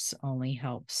shifts only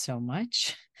help so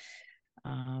much.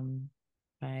 Um,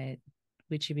 but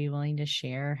would you be willing to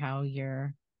share how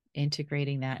you're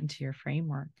integrating that into your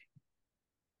framework?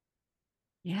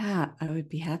 Yeah, I would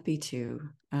be happy to.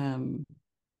 And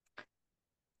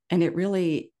it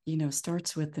really,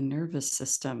 starts with the nervous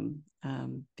system,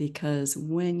 because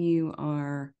when you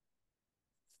are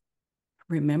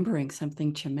remembering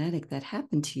something traumatic that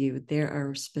happened to you, there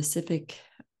are specific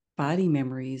body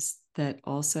memories that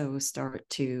also start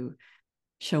to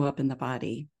show up in the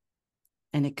body.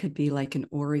 And it could be like an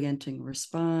orienting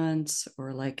response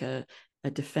or like a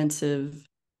defensive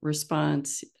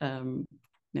response.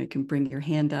 You can bring your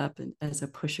hand up as a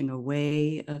pushing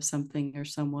away of something or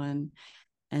someone.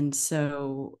 And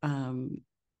so I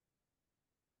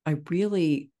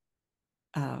really,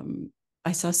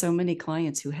 I saw so many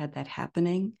clients who had that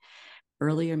happening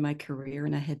earlier in my career,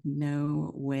 and I had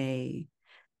no way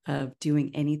of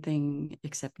doing anything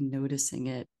except noticing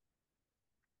it.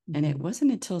 And it Mm-hmm.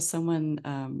 wasn't until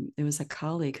it was a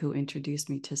colleague who introduced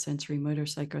me to sensory motor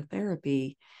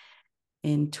psychotherapy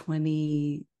in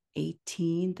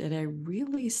 2018 that I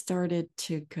really started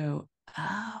to go,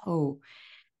 oh,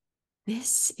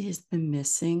 this is the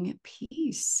missing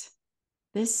piece.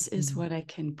 This is Mm-hmm. what I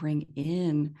can bring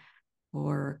in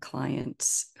for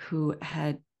clients who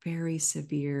had very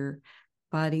severe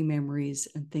body memories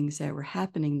and things that were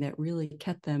happening that really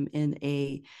kept them in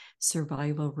a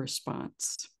survival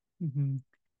response. Mm-hmm.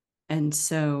 And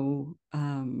so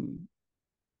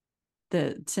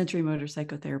the sensory motor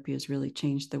psychotherapy has really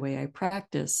changed the way I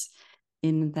practice,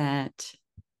 in that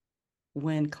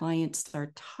when clients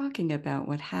start talking about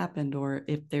what happened, or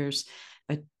if there's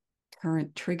a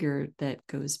current trigger that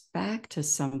goes back to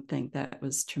something that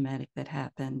was traumatic that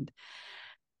happened,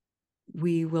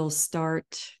 we will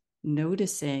start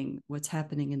noticing what's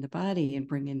happening in the body and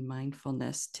bring in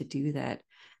mindfulness to do that.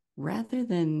 rather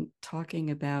than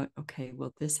talking about, okay,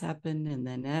 well, this happened and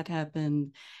then that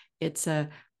happened. It's all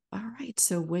right,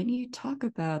 so when you talk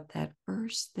about that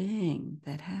first thing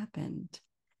that happened,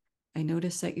 I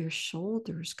notice that your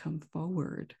shoulders come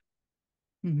forward.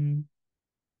 Mm-hmm.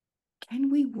 Can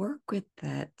we work with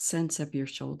that sense of your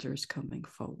shoulders coming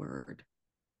forward?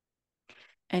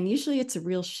 And usually it's a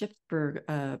real shift for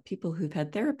people who've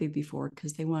had therapy before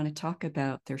because they want to talk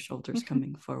about their shoulders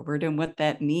coming forward and what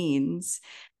that means.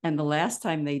 And the last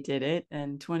time they did it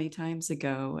and 20 times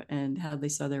ago and how they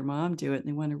saw their mom do it. And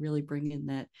they want to really bring in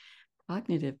that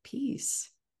cognitive piece.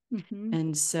 Mm-hmm.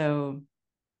 And so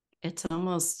it's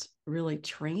almost really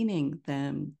training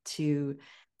them to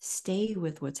stay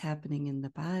with what's happening in the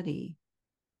body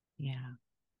Yeah.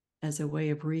 as a way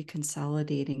of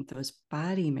reconsolidating those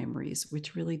body memories,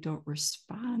 which really don't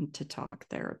respond to talk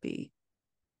therapy.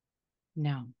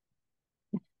 No,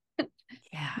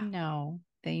 Yeah. no,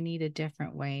 they need a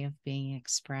different way of being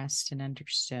expressed and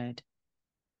understood.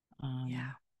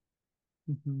 Yeah.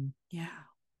 Um, mhm. Yeah.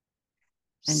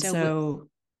 And So so,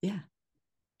 yeah.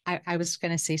 I was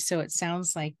going to say, so it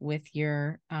sounds like with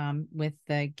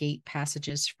the gate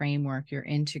passages framework, you're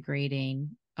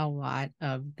integrating a lot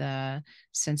of the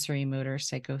sensory motor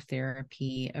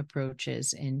psychotherapy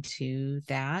approaches into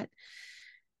that.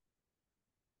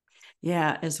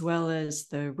 Yeah. As well as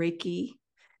the Reiki,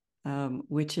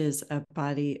 which is a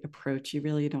body approach. You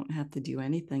really don't have to do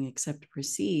anything except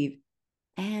receive.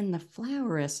 And the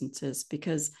flower essences,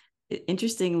 because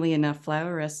interestingly enough,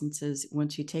 flower essences,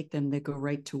 once you take them, they go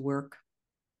right to work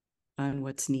on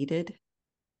what's needed.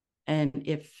 And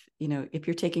if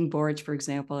you're taking borage, for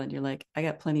example, and you're like, I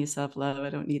got plenty of self-love, I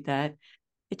don't need that,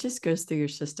 it just goes through your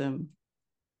system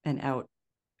and out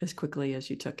as quickly as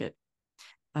you took it.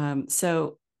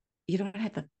 So you don't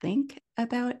have to think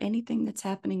about anything that's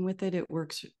happening with it. It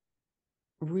works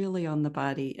really on the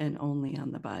body and only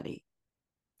on the body.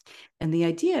 And the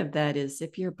idea of that is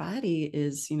if your body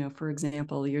is, for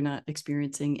example, you're not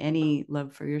experiencing any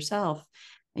love for yourself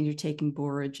and you're taking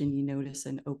borage and you notice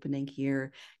an opening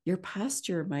here, your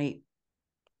posture might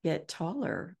get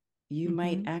taller. You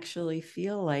might Mm-hmm. actually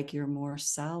feel like you're more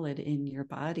solid in your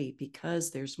body because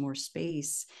there's more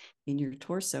space in your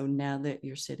torso now that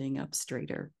you're sitting up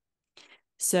straighter.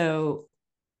 So,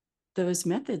 those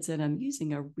methods that I'm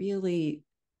using are really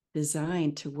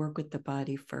designed to work with the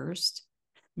body first,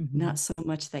 Mm-hmm. not so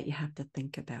much that you have to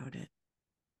think about it.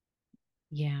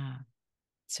 Yeah.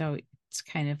 So it's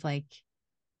kind of like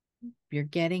you're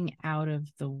getting out of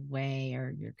the way, or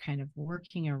you're kind of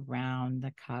working around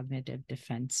the cognitive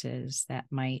defenses that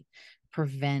might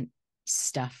prevent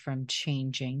stuff from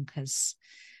changing, because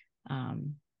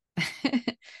um,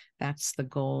 that's the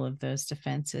goal of those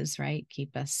defenses, right?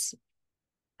 Keep us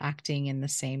acting in the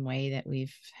same way that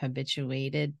we've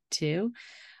habituated to.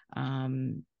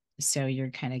 um, so you're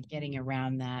kind of getting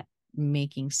around that,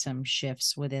 making some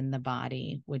shifts within the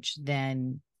body, which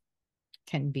then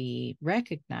can be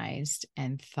recognized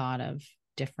and thought of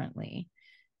differently.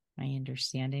 My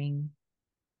understanding.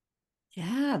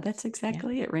 Yeah, that's Yeah.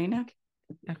 exactly it, Raina.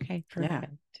 Okay, Yeah,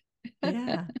 perfect.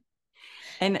 yeah.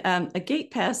 And a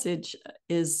gate passage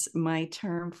is my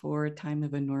term for a time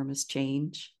of enormous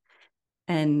change.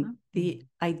 And the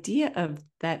idea of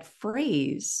that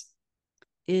phrase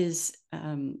is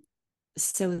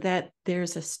so that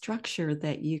there's a structure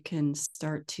that you can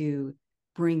start to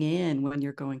bring in when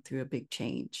you're going through a big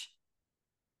change.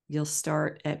 You'll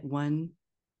start at one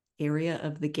area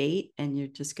of the gate and you're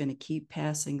just going to keep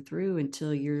passing through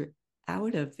until you're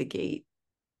out of the gate.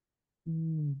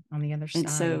 On the other And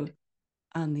so side.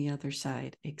 on the other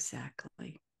side,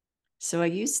 exactly. So I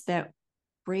use that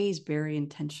phrase very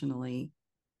intentionally,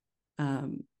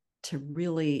 um, to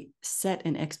really set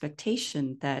an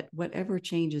expectation that whatever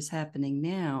change is happening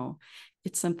now,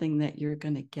 it's something that you're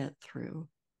going to get through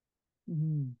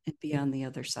Mm-hmm. and be on the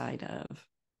other side of.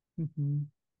 Mm-hmm.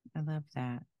 I love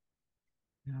that.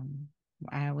 Um,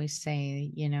 I always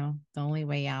say, the only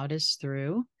way out is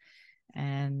through,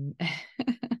 and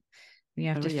we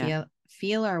have Oh, to yeah,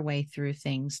 feel our way through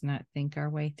things, not think our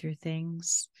way through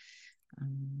things.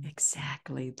 Um,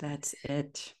 exactly. That's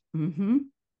it. Mm-hmm.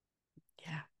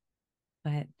 Yeah.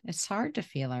 but it's hard to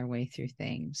feel our way through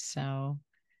things. So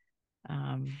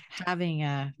having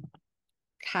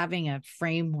a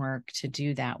framework to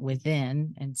do that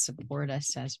within and support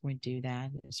us as we do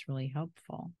that is really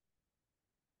helpful.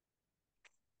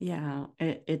 Yeah.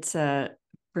 It's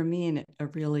for me, a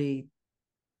really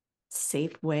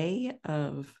safe way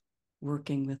of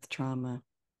working with trauma.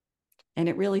 And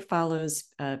it really follows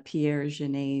Pierre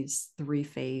Genet's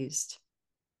three-phased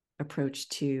approach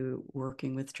to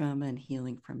working with trauma and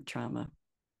healing from trauma.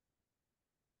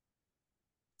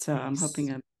 So I'm Nice.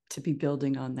 hoping to be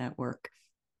building on that work.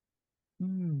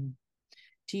 Mm.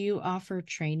 Do you offer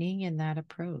training in that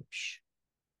approach?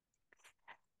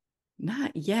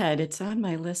 Not yet. It's on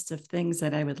my list of things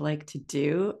that I would like to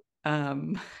do.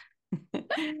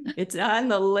 It's on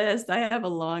the list. I have a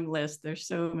long list. There's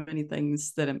so many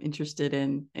things that I'm interested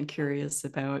in and curious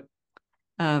about.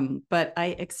 But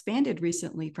I expanded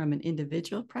recently from an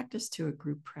individual practice to a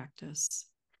group practice.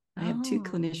 I have two Oh.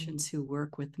 clinicians who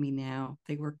work with me now.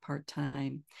 They work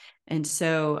part-time. And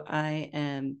so I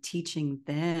am teaching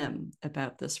them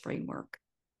about this framework.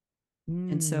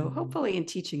 And so Mm. hopefully in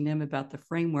teaching them about the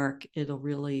framework, it'll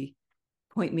really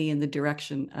point me in the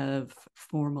direction of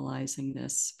formalizing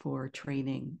this for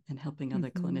training and helping other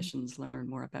Mm-hmm. clinicians learn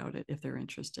more about it if they're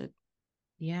interested.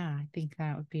 Yeah, I think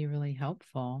that would be really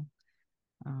helpful.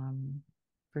 Um,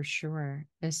 for sure,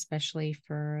 especially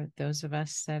for those of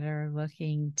us that are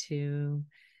looking to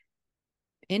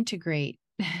integrate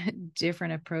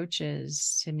different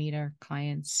approaches to meet our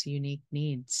clients' unique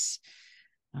needs.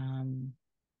 Um,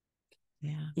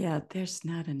 yeah. Yeah, there's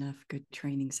not enough good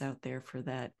trainings out there for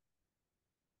that.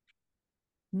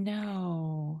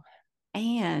 No.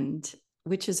 And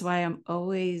which is why I'm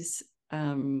always,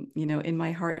 in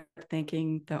my heart,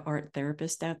 thanking the art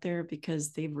therapists out there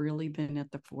because they've really been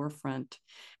at the forefront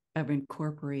of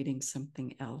incorporating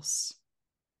something else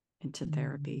into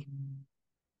therapy. Mm.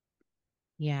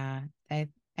 Yeah, I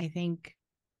think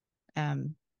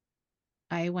um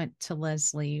I went to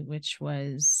Leslie, which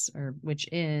is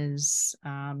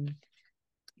a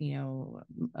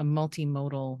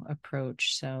multimodal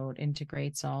approach. So it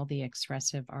integrates all the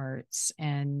expressive arts.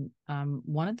 And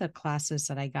one of the classes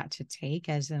that I got to take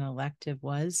as an elective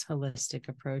was holistic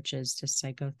approaches to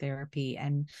psychotherapy.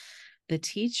 And the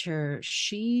teacher,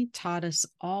 she taught us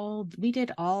we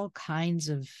did all kinds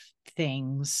of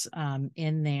things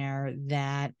in there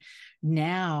that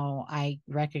now I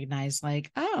recognize, like,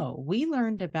 oh, we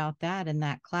learned about that in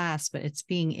that class, but it's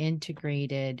being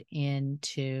integrated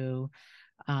into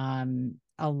a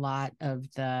lot of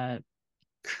the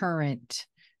current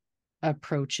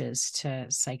approaches to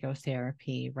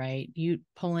psychotherapy, right? You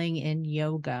pulling in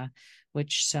yoga,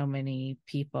 which so many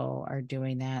people are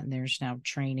doing that. And there's now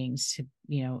trainings to,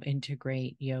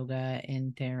 integrate yoga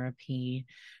in therapy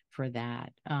for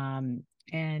that. And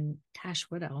gosh,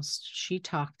 what else? She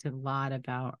talked a lot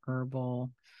about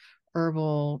herbal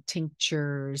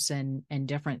tinctures and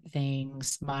different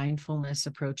things, mindfulness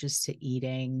approaches to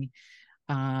eating.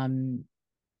 um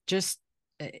just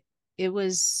it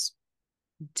was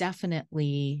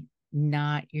definitely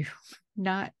not your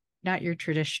not not your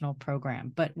traditional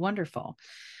program, but wonderful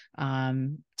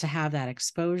to have that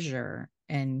exposure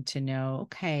and to know,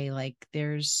 okay, like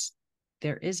there is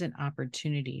an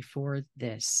opportunity for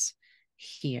this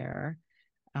here,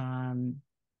 um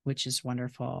which is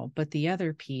wonderful. But the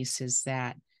other piece is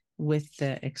that with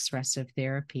the expressive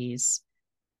therapies,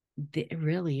 it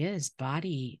really is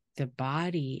the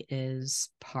body is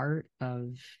part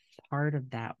of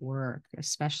that work,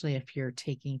 especially if you're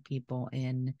taking people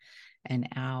in and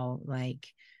out. Like,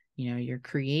 you're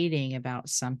creating about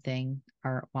something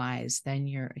art wise, then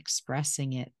you're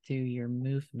expressing it through your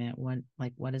movement.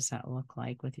 What does that look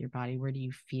like with your body? Where do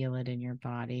you feel it in your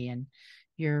body? And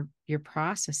you're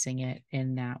processing it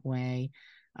in that way.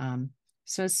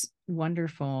 So it's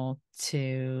wonderful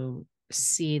to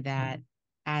see that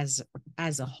as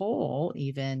as a whole,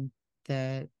 even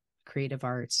the creative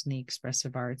arts and the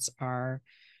expressive arts are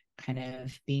kind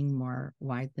of being more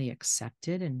widely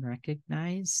accepted and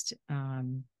recognized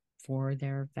for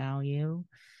their value.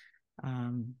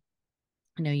 um,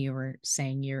 I know you were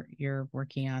saying you're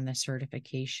working on the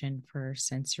certification for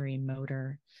sensory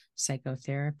motor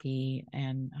psychotherapy,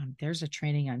 and there's a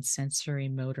training on sensory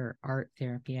motor art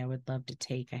therapy I would love to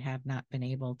take. I have not been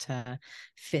able to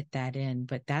fit that in,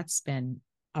 but that's been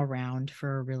around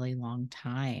for a really long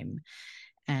time.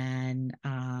 And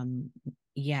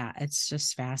yeah, it's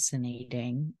just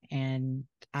fascinating. And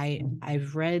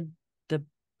I've read the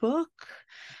book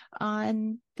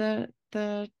on the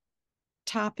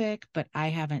topic, but I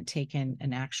haven't taken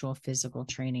an actual physical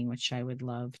training, which I would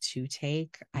love to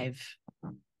take. I've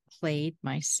played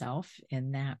myself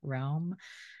in that realm,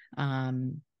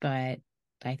 but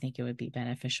I think it would be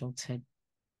beneficial to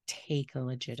take a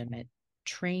legitimate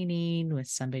training with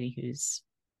somebody who's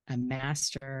a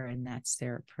master and that's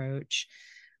their approach.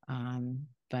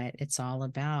 But it's all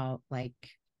about, like,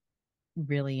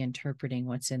 really interpreting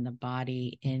what's in the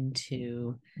body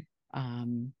into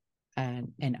um,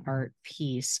 an art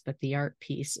piece. But the art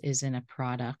piece isn't a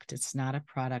product. It's not a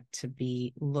product to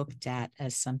be looked at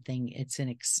as something. It's an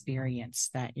experience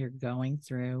that you're going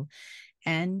through.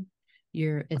 And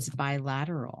it's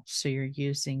bilateral. So you're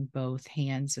using both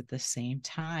hands at the same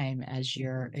time as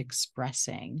you're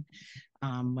expressing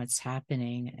what's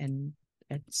happening. And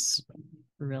it's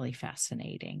really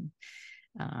fascinating.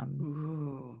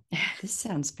 Ooh, this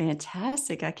sounds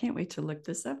fantastic. I can't wait to look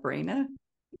this up, Raina.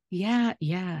 Yeah,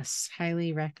 yes,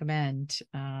 highly recommend,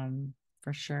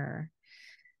 for sure.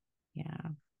 Yeah.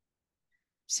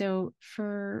 So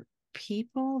for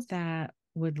people that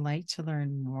would like to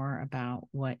learn more about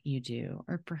what you do,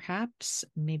 or perhaps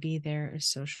maybe they're a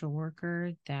social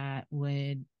worker that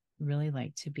would really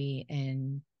like to be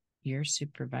in your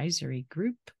supervisory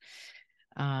group,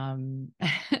 um,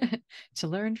 to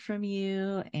learn from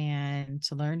you and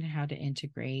to learn how to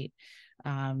integrate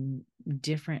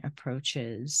different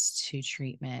approaches to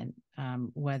treatment,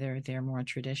 whether they're more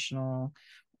traditional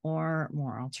or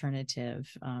more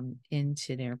alternative,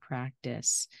 into their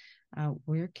practice.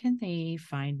 Where can they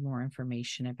find more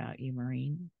information about you,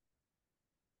 Maureen?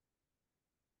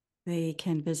 They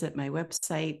can visit my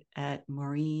website at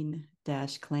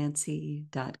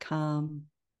maureen-clancy.com,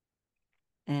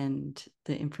 and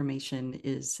the information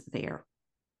is there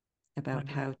about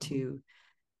how to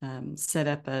set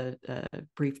up a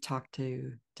brief talk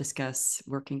to discuss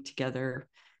working together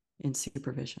in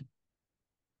supervision.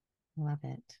 Love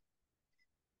it.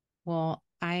 Well,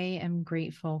 I am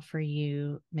grateful for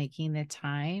you making the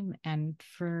time and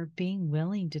for being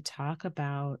willing to talk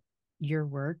about your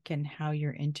work and how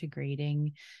you're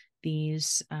integrating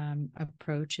these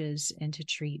approaches into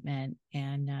treatment.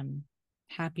 And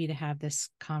happy to have this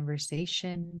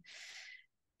conversation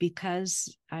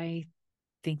because I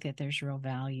think that there's real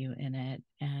value in it.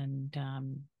 And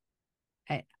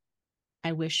I,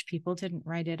 I wish people didn't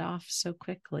write it off so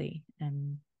quickly,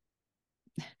 and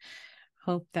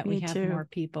hope that we Me have too. more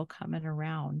people coming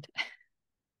around.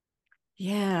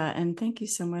 Yeah, and thank you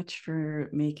so much for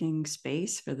making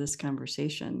space for this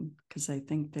conversation, because I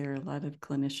think there are a lot of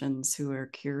clinicians who are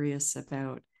curious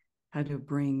about how to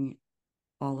bring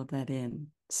all of that in.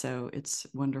 So it's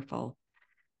wonderful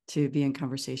to be in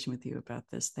conversation with you about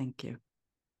this. Thank you.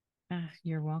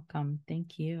 You're welcome.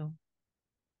 Thank you.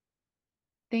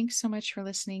 Thanks so much for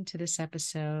listening to this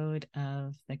episode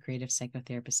of the Creative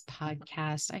Psychotherapist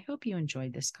podcast. I hope you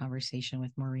enjoyed this conversation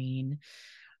with Maureen.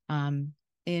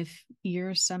 If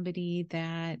you're somebody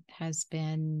that has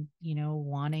been,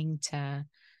 wanting to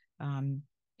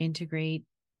integrate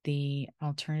the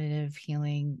alternative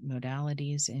healing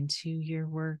modalities into your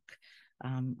work,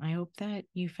 I hope that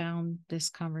you found this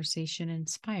conversation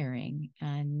inspiring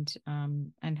and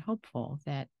hopeful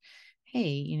that,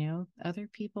 hey, other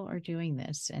people are doing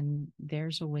this and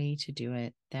there's a way to do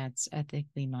it that's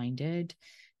ethically minded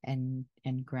and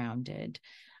grounded.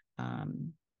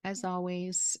 As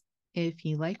always, if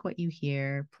you like what you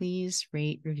hear, please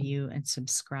rate, review, and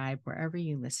subscribe wherever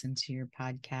you listen to your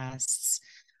podcasts.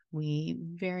 We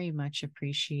very much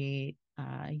appreciate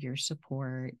your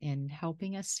support in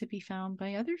helping us to be found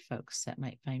by other folks that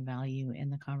might find value in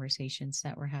the conversations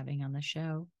that we're having on the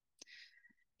show.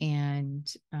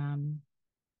 And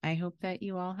I hope that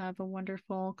you all have a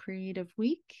wonderful creative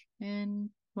week, and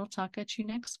we'll talk at you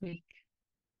next week.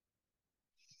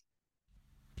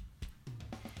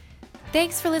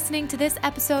 Thanks for listening to this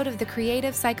episode of The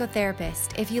Creative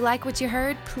Psychotherapist. If you like what you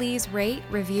heard, please rate,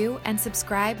 review, and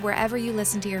subscribe wherever you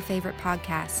listen to your favorite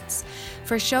podcasts.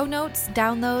 For show notes,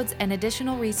 downloads, and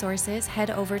additional resources, head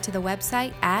over to the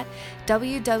website at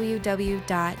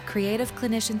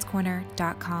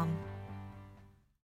www.creativeclinicianscorner.com.